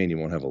said, what do you mean you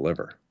won't have a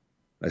liver?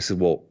 I said,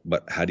 well,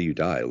 but how do you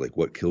die?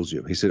 What kills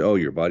you? He said, oh,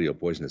 your body will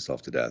poison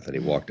itself to death. And he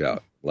walked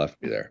out,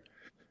 left me there.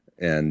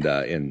 And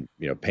in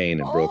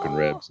pain and broken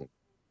ribs.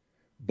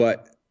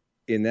 But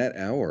in that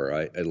hour,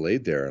 I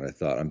laid there and I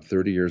thought, I'm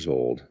 30 years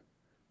old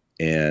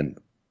and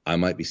I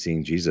might be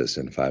seeing Jesus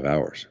in 5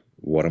 hours.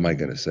 What am I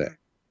going to say?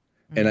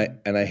 Mm-hmm.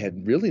 And I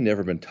had really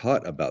never been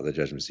taught about the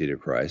judgment seat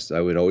of Christ.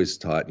 I would always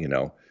taught,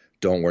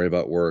 don't worry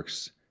about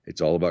works.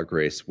 It's all about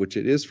grace, which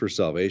it is for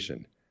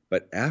salvation.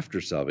 But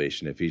after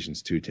salvation,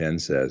 Ephesians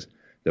 2:10 says,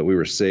 that we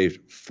were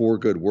saved for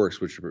good works,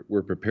 which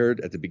were prepared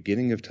at the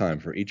beginning of time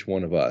for each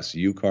one of us,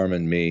 you,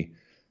 Carmen, me.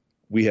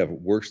 We have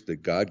works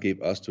that God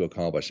gave us to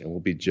accomplish, and we'll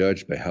be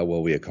judged by how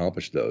well we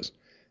accomplish those.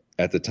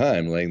 At the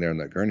time, laying there on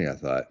that gurney, I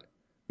thought,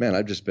 man,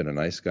 I've just been a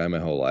nice guy my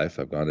whole life.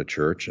 I've gone to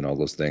church and all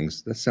those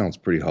things. That sounds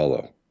pretty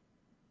hollow.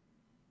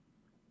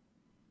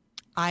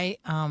 I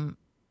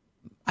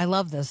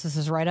love this. This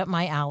is right up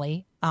my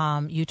alley.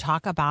 You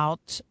talk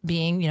about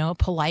being,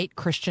 polite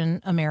Christian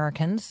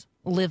Americans,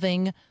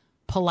 living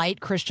polite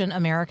Christian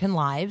American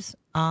lives,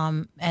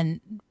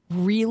 and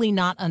really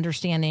not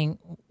understanding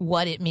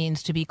what it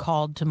means to be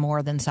called to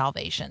more than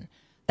salvation.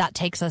 That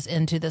takes us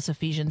into this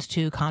Ephesians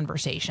 2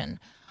 conversation.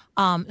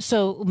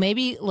 So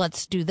maybe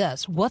let's do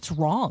this. What's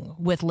wrong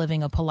with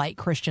living a polite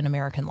Christian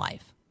American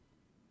life?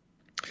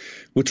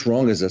 What's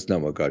wrong is that's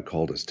not what God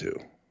called us to.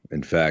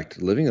 In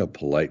fact, living a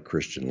polite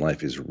Christian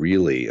life is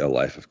really a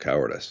life of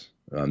cowardice.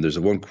 There's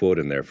one quote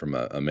in there from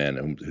a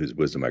man whose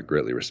wisdom I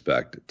greatly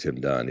respect,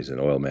 Tim Dunn. He's an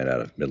oil man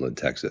out of Midland,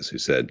 Texas, who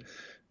said,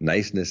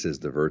 "Niceness is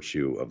the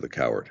virtue of the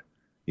coward.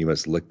 You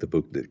must lick the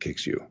boot that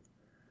kicks you."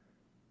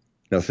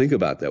 Now think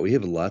about that. We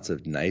have lots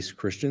of nice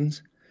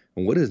Christians.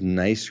 And what has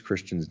nice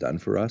Christians done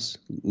for us?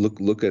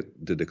 Look at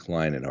the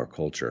decline in our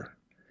culture.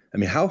 I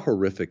mean, how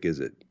horrific is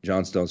it?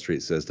 John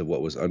Stonestreet says that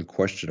what was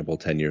unquestionable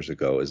 10 years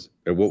ago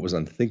or what was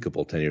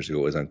unthinkable 10 years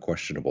ago is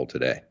unquestionable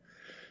today.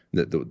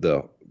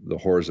 The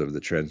horrors of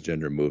the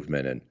transgender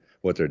movement and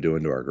what they're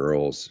doing to our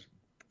girls,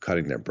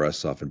 cutting their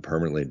breasts off and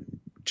permanently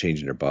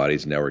changing their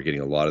bodies. Now we're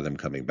getting a lot of them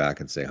coming back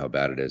and saying how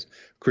bad it is.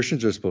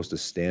 Christians are supposed to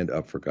stand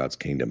up for God's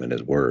kingdom and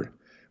his word.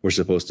 We're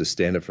supposed to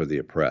stand up for the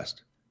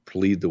oppressed,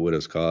 plead the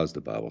widow's cause,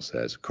 the Bible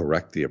says,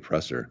 correct the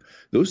oppressor.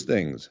 Those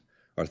things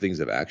are things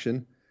of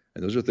action,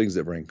 and those are things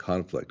that bring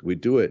conflict. We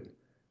do it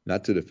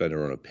not to defend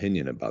our own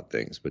opinion about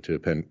things, but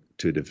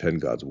to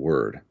defend God's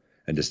word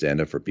and to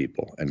stand up for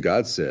people. And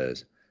God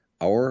says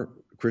our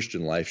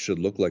Christian life should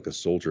look like a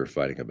soldier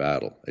fighting a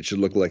battle. It should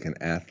look like an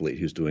athlete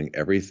who's doing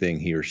everything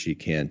he or she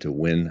can to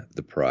win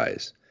the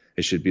prize.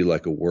 It should be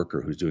like a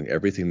worker who's doing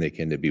everything they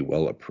can to be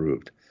well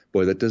approved.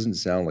 Boy, that doesn't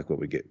sound like what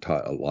we get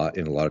taught a lot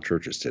in a lot of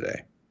churches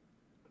today.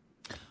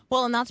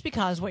 Well, and that's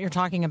because what you're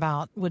talking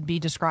about would be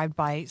described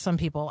by some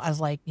people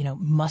as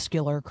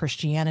muscular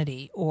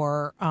Christianity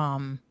or,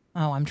 I'm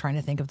trying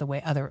to think of the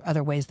way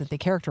other ways that they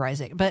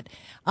characterize it, but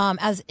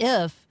as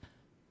if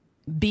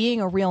being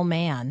a real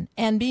man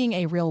and being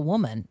a real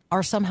woman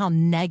are somehow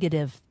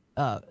negative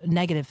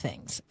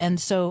things. And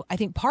so I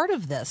think part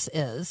of this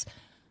is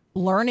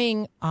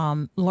learning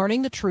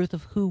the truth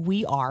of who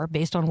we are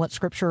based on what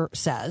Scripture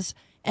says,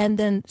 and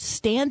then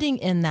standing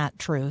in that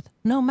truth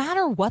no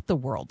matter what the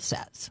world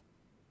says.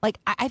 Like,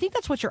 I think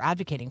that's what you're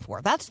advocating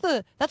for. That's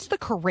the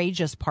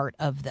courageous part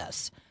of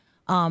this.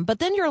 But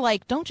then you're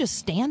like, don't just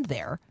stand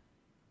there,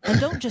 and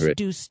don't just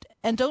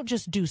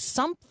do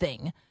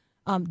something.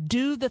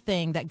 Do the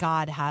thing that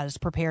God has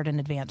prepared in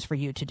advance for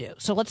you to do.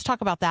 So let's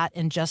talk about that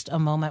in just a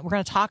moment. We're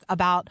going to talk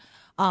about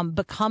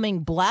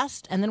becoming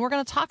blessed, and then we're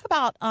going to talk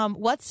about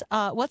what's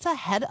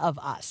ahead of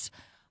us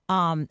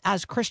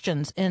as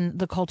Christians in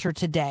the culture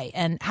today,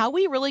 and how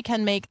we really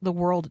can make the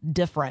world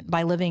different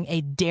by living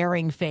a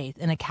daring faith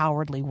in a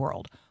cowardly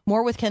world.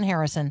 More with Ken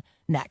Harrison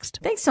next.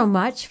 Thanks so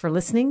much for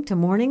listening to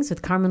Mornings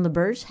with Carmen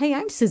LaBerge. Hey,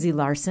 I'm Susie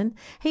Larson.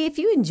 Hey, if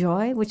you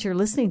enjoy what you're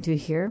listening to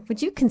here,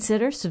 would you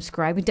consider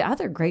subscribing to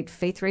other great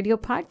Faith Radio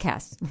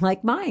podcasts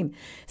like mine?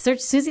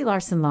 Search Susie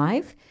Larson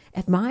Live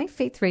at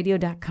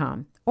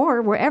myfaithradio.com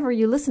or wherever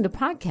you listen to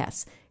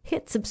podcasts.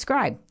 Hit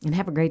subscribe and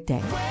have a great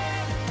day.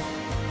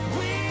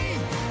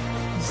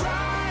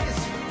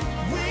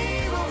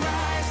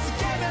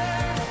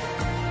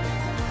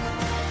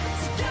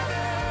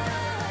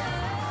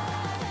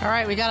 All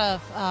right, we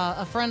got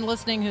a friend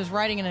listening who's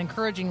writing an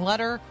encouraging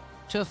letter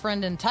to a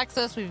friend in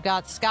Texas. We've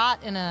got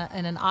Scott in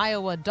an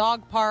Iowa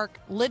dog park.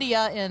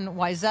 Lydia in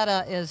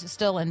Wayzata is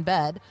still in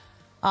bed.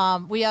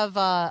 We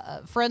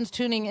have friends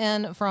tuning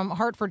in from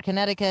Hartford,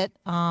 Connecticut,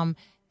 and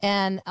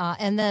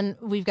then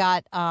we've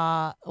got.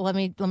 Let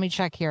me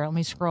check here. Let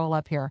me scroll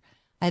up here.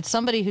 I had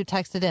somebody who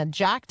texted in.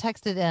 Jack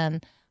texted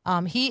in.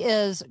 He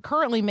is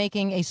currently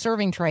making a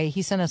serving tray.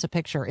 He sent us a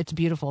picture. It's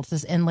beautiful. It's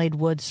this inlaid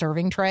wood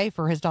serving tray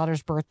for his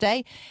daughter's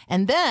birthday.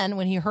 And then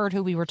when he heard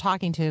who we were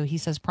talking to, he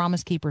says,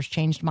 Promise Keepers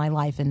changed my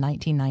life in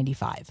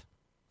 1995.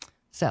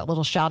 So a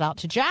little shout out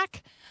to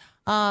Jack.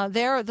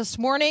 There this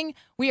morning,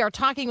 we are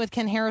talking with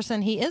Ken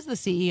Harrison. He is the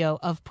CEO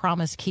of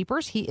Promise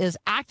Keepers. He is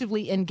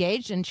actively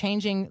engaged in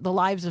changing the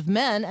lives of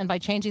men. And by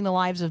changing the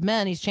lives of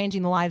men, he's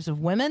changing the lives of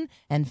women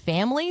and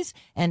families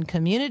and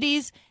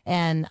communities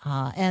and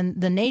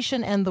the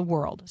nation and the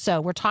world.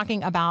 So we're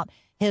talking about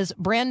his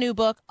brand new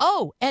book.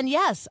 Oh, and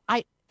yes,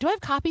 do I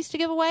have copies to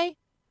give away?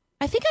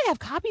 I think I have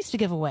copies to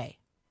give away.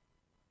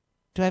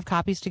 Do I have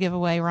copies to give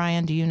away,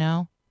 Ryan? Do you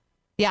know?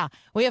 Yeah,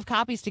 we have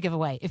copies to give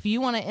away. If you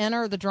want to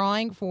enter the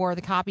drawing for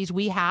the copies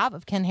we have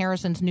of Ken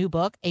Harrison's new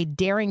book, A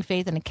Daring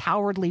Faith in a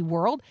Cowardly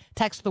World,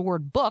 text the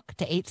word book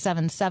to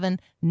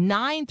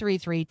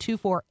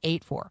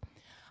 877-933-2484.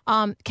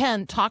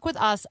 Ken, talk with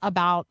us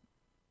about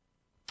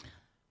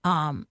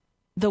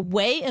the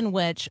way in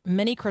which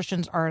many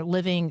Christians are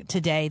living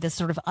today, this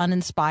sort of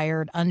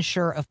uninspired,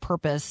 unsure of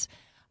purpose,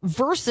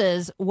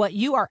 versus what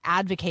you are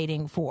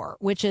advocating for,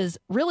 which is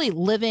really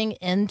living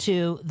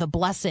into the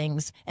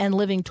blessings and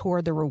living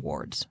toward the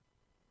rewards?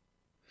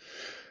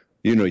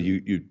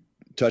 You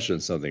touched on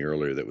something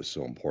earlier that was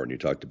so important. You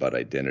talked about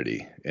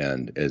identity.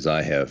 And as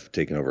I have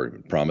taken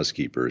over Promise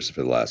Keepers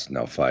for the last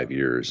now 5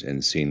 years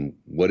and seen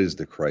what is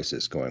the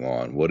crisis going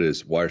on,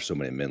 why are so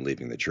many men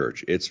leaving the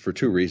church? It's for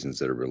two reasons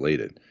that are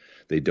related.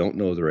 They don't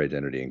know their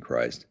identity in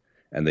Christ,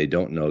 and they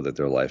don't know that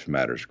their life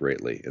matters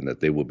greatly and that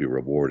they will be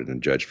rewarded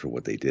and judged for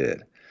what they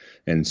did.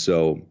 And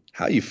so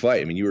how you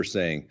fight, I mean, you were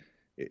saying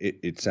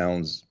it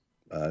sounds,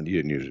 you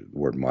didn't use the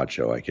word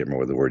macho. I can't remember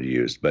what the word you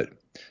used, but,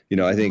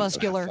 I think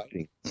muscular.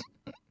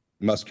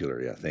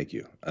 Muscular, yeah, thank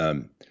you.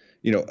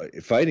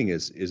 Fighting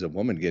is a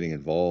woman getting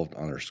involved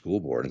on her school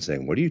board and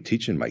saying, what are you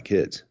teaching my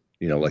kids?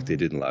 Like they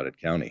did in Loudoun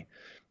County.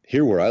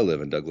 Here where I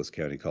live in Douglas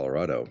County,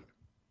 Colorado,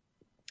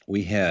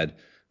 we had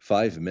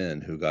 5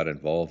 men who got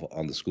involved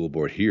on the school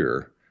board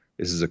here.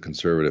 This is a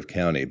conservative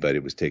county, but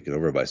it was taken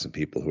over by some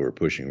people who were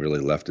pushing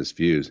really leftist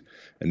views.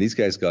 And these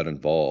guys got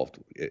involved.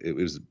 It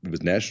was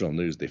national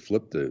news. They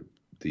flipped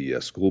the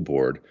school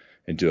board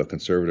into a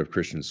conservative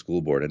Christian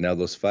school board. And now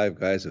those 5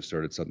 guys have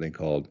started something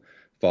called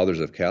Fathers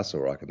of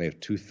Castle Rock, and they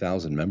have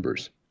 2,000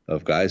 members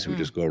of guys who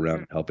just go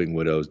around helping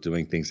widows,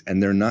 doing things,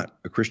 and they're not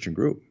a Christian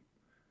group.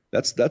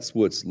 That's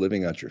what's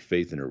living out your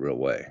faith in a real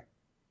way.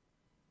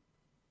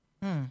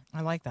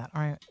 I like that.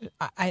 All right.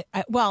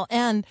 Well,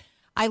 and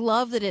I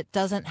love that it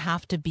doesn't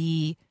have to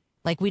be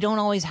like, we don't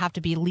always have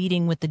to be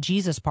leading with the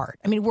Jesus part.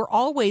 I mean, we're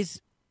always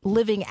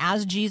living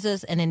as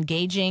Jesus and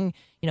engaging,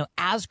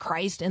 as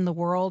Christ in the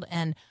world,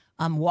 and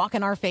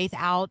walking our faith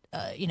out,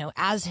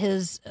 as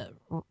his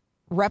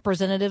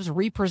representatives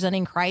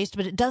representing Christ.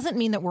 But it doesn't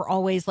mean that we're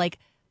always like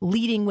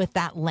leading with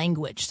that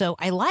language. So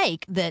I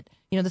like that,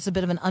 this is a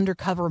bit of an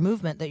undercover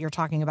movement that you're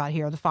talking about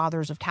here, the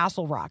Fathers of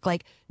Castle Rock.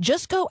 Like,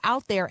 just go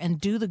out there and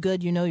do the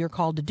good you're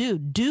called to do.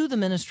 Do the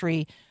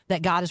ministry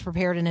that God has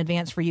prepared in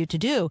advance for you to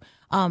do.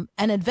 An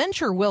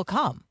adventure will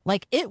come.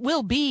 Like, it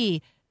will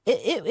be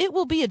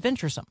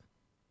adventuresome.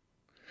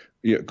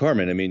 Yeah,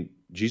 Carmen, I mean,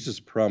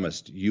 Jesus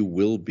promised you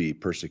will be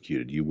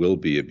persecuted, you will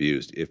be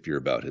abused if you're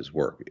about his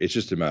work. It's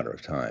just a matter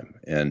of time.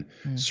 And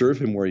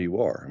serve him where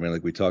you are. I mean,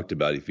 like we talked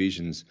about,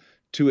 Ephesians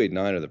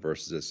 2:8-9 are the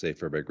verses that say,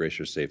 for by grace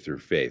you're saved through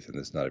faith, and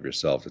it's not of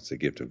yourself, it's a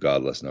gift of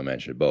God, lest no man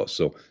should boast.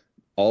 So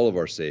all of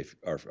our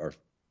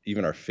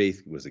even our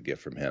faith was a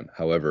gift from him.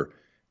 However,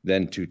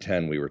 then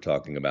 2:10 we were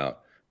talking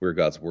about, we're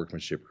God's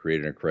workmanship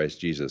created in Christ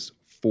Jesus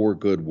for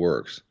good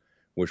works,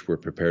 which were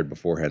prepared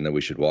beforehand that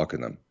we should walk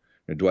in them.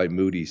 And Dwight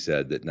Moody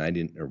said that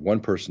 1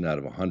 person out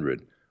of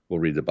 100 will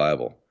read the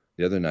Bible.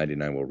 The other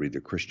 99 will read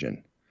the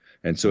Christian.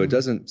 And so it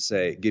doesn't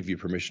give you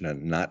permission to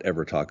not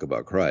ever talk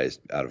about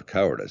Christ out of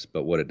cowardice.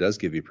 But what it does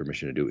give you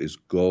permission to do is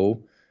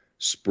go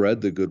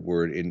spread the good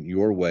word in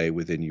your way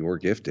within your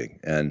gifting.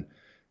 And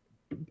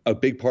a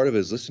big part of it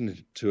is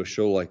listening to a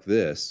show like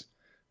this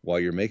while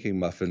you're making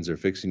muffins or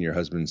fixing your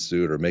husband's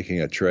suit or making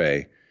a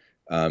tray,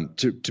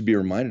 to be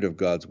reminded of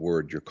God's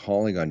word, your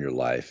calling on your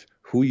life,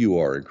 who you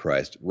are in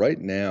Christ. Right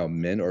now,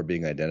 men are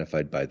being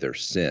identified by their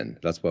sin.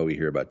 That's why we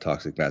hear about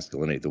toxic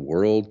masculinity. The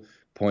world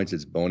points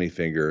its bony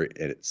finger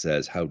and it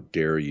says, how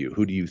dare you?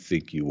 Who do you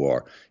think you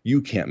are?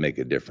 You can't make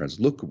a difference.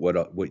 Look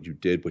what you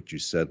did, what you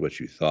said,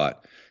 what you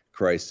thought.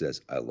 Christ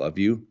says, I love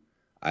you.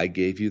 I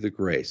gave you the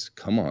grace.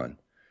 Come on.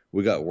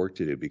 We got work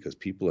to do because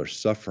people are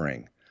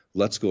suffering.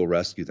 Let's go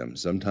rescue them.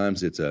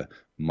 Sometimes it's a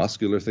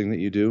muscular thing that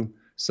you do.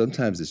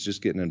 Sometimes it's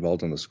just getting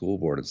involved on the school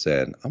board and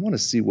saying, I want to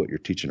see what you're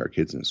teaching our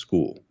kids in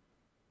school.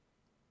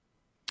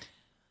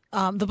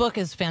 The book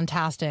is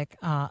fantastic.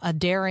 A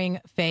Daring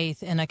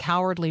Faith in a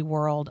Cowardly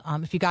World.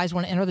 If you guys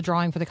want to enter the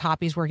drawing for the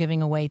copies we're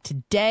giving away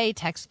today,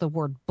 text the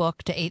word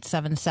book to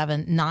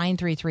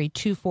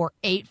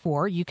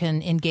 877-933-2484. You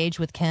can engage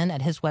with Ken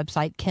at his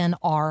website,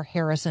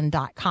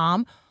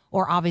 kenrharrison.com,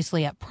 or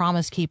obviously at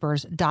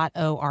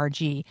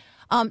promisekeepers.org.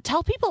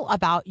 Tell people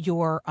about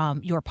your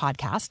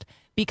podcast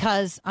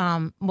because,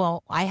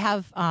 I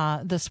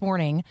have this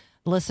morning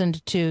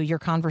listened to your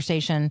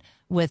conversation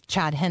with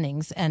Chad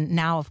Hennings, and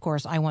now, of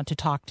course, I want to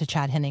talk to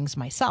Chad Hennings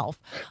myself.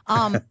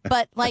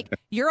 But like,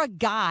 you're a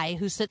guy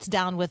who sits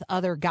down with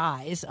other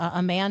guys,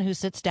 a man who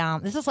sits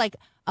down. This is like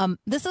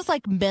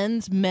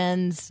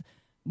men's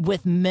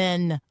with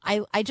men.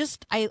 I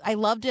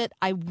loved it.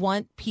 I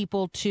want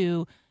people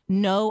to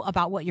know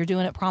about what you're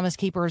doing at Promise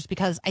Keepers,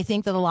 because I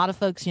think that a lot of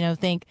folks,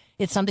 think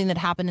it's something that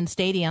happened in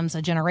stadiums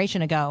a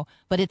generation ago,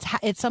 but it's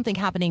something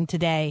happening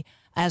today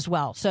as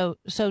well. So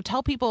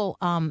tell people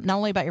not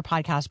only about your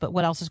podcast, but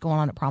what else is going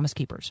on at Promise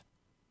Keepers.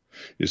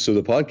 Yeah, so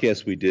the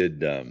podcast we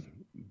did I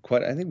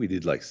think we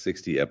did like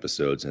 60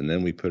 episodes, and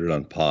then we put it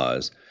on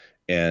pause.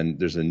 And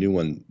there's a new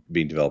one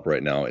being developed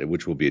right now,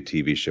 which will be a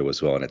TV show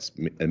as well. And it's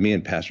me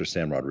and Pastor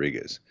Sam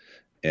Rodriguez.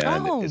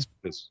 And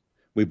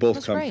we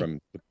both come from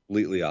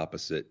completely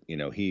opposite.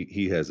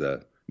 He has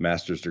a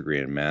master's degree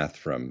in math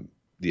from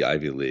the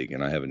Ivy League,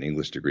 and I have an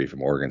English degree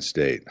from Oregon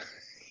State.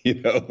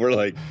 We're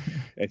like,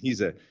 and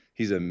he's a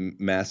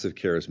massive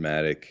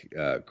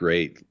charismatic,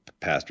 great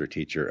pastor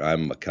teacher.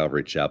 I'm a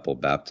Calvary Chapel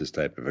Baptist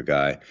type of a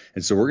guy.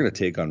 And so we're going to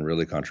take on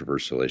really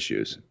controversial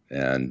issues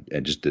and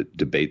just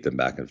debate them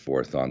back and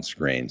forth on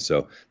screen.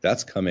 So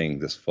that's coming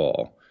this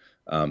fall.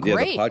 The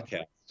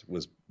podcast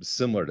was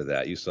similar to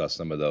that. You saw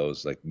some of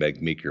those, like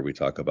Meg Meeker. We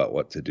talk about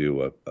what to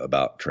do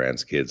about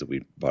trans kids that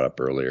we brought up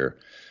earlier.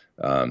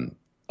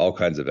 All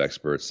kinds of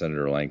experts,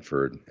 Senator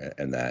Langford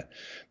and that.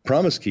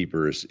 Promise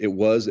Keepers, it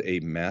was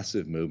a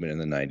massive movement in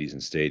the 90s in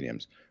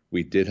stadiums.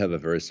 We did have a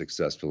very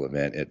successful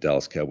event at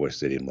Dallas Cowboys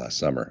Stadium last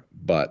summer,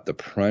 but the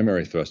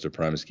primary thrust of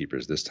Promise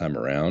Keepers this time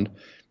around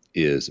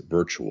is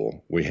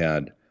virtual. We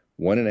had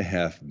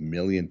 1.5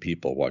 million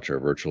people watch our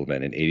virtual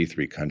event in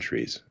 83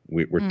 countries.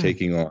 We're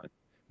taking on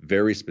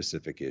very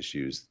specific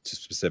issues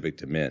specific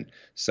to men,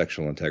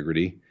 sexual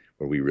integrity,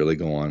 where we really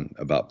go on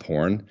about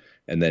porn.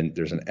 And then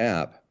there's an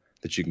app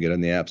that you can get on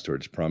the App Store,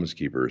 it's Promise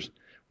Keepers,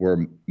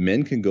 where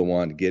men can go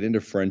on, get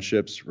into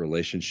friendships,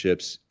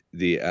 relationships.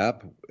 The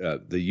app,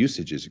 the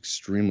usage is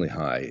extremely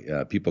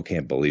high. People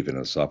can't believe it in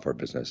the software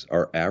business.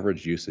 Our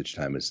average usage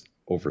time is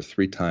over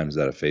 3 times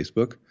that of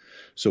Facebook.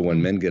 So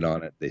when men get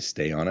on it, they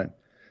stay on it.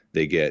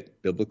 They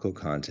get biblical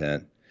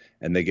content,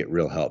 and they get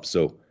real help.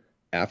 So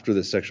after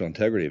the sexual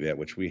integrity event,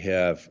 which we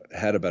have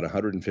had about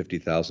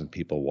 150,000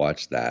 people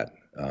watch that,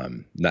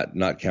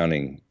 not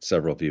counting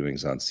several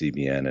viewings on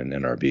CBN and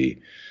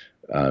NRB,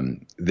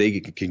 they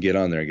can get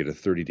on there and get a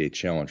 30-day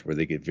challenge where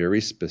they get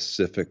very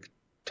specific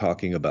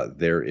talking about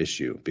their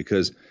issue,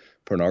 because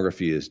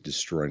pornography is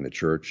destroying the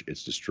church.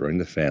 It's destroying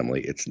the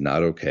family. It's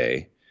not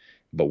okay.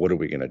 But what are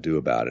we going to do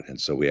about it? And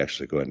so we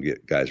actually go ahead and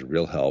get guys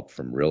real help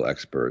from real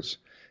experts.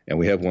 And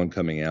we have one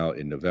coming out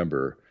in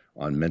November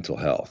on mental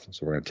health.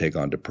 So we're going to take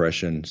on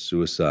depression,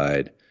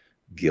 suicide,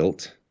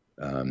 guilt,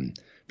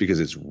 because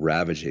it's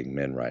ravaging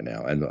men right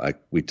now. And I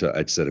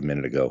said a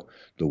minute ago,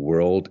 the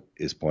world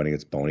is pointing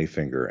its bony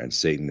finger, and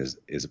Satan is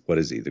what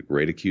is he? The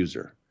great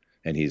accuser.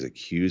 And he's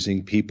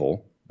accusing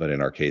people, but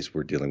in our case,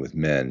 we're dealing with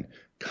men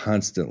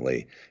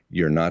constantly.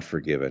 You're not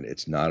forgiven.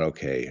 It's not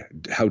okay.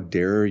 How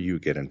dare you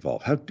get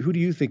involved? Who do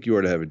you think you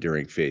are to have a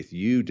daring faith?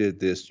 You did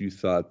this. You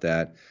thought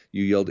that.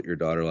 You yelled at your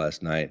daughter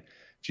last night.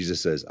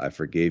 Jesus says, I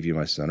forgave you,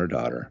 my son or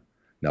daughter.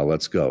 Now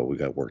let's go. We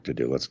got work to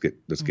do. Let's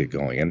get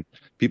going. And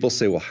people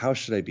say, well, how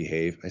should I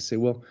behave? I say,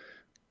 well,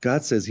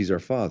 God says he's our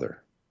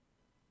father.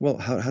 Well,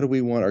 how do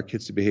we want our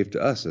kids to behave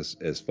to us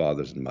as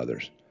fathers and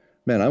mothers?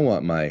 Man, I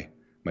want my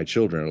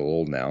children, a little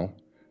old now,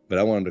 but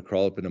I want them to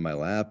crawl up into my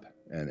lap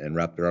and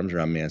wrap their arms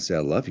around me and say, I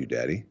love you,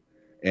 Daddy.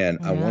 And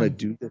I want to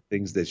do the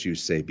things that you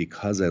say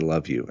because I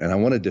love you. And I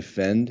want to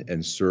defend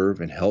and serve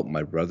and help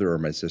my brother or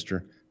my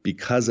sister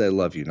because I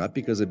love you, not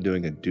because I'm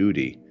doing a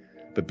duty,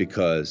 but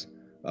because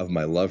of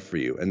my love for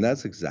you. And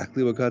that's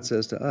exactly what God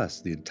says to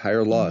us. The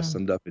entire law is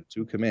summed up in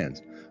 2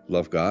 commands: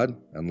 love God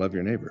and love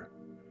your neighbor.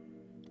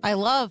 I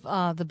love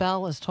the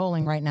bell is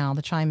tolling right now.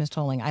 The chime is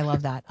tolling. I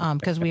love that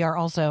because we are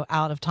also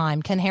out of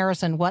time. Ken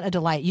Harrison, what a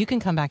delight. You can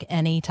come back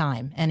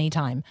anytime. Thank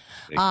you,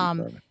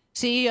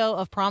 CEO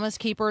of Promise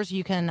Keepers.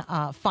 You can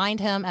find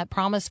him at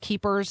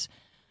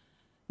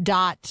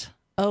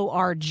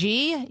promisekeepers.org.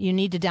 You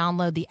need to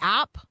download the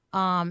app.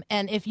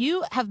 And if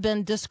you have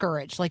been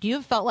discouraged, like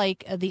you've felt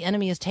like the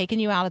enemy has taken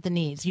you out at the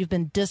knees, you've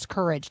been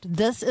discouraged.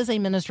 This is a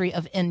ministry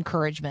of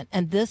encouragement,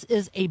 and this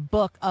is a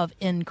book of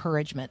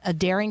encouragement, a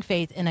daring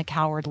faith in a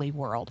cowardly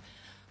world.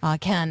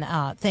 Ken,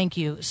 thank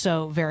you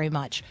so very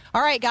much.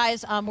 All right,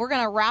 guys, we're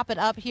going to wrap it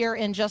up here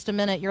in just a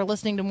minute. You're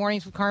listening to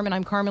Mornings with Carmen.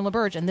 I'm Carmen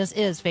LaBerge, and this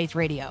is Faith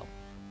Radio.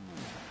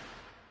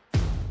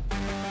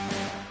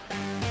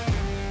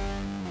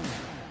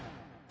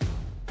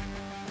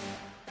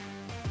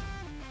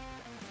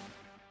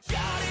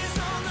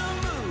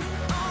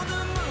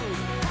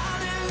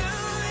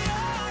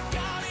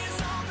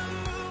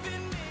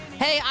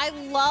 Hey, I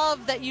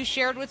love that you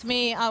shared with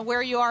me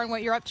where you are and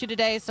what you're up to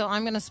today. So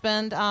I'm going to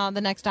spend the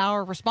next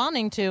hour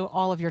responding to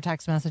all of your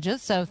text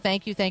messages. So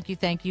thank you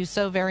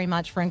so very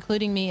much for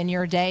including me in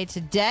your day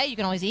today. You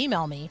can always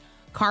email me,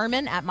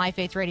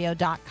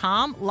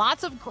 Carmen@myfaithradio.com.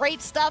 Lots of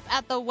great stuff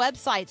at the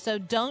website. So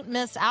don't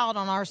miss out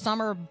on our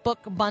summer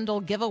book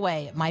bundle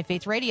giveaway at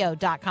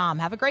myfaithradio.com.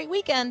 Have a great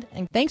weekend.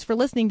 And thanks for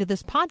listening to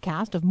this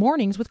podcast of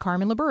Mornings with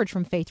Carmen LaBerge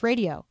from Faith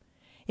Radio.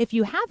 If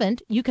you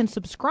haven't, you can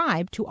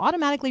subscribe to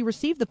automatically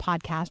receive the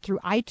podcast through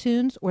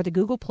iTunes or the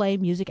Google Play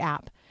Music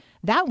app.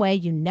 That way,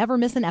 you never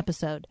miss an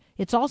episode.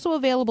 It's also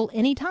available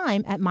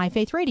anytime at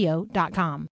myfaithradio.com.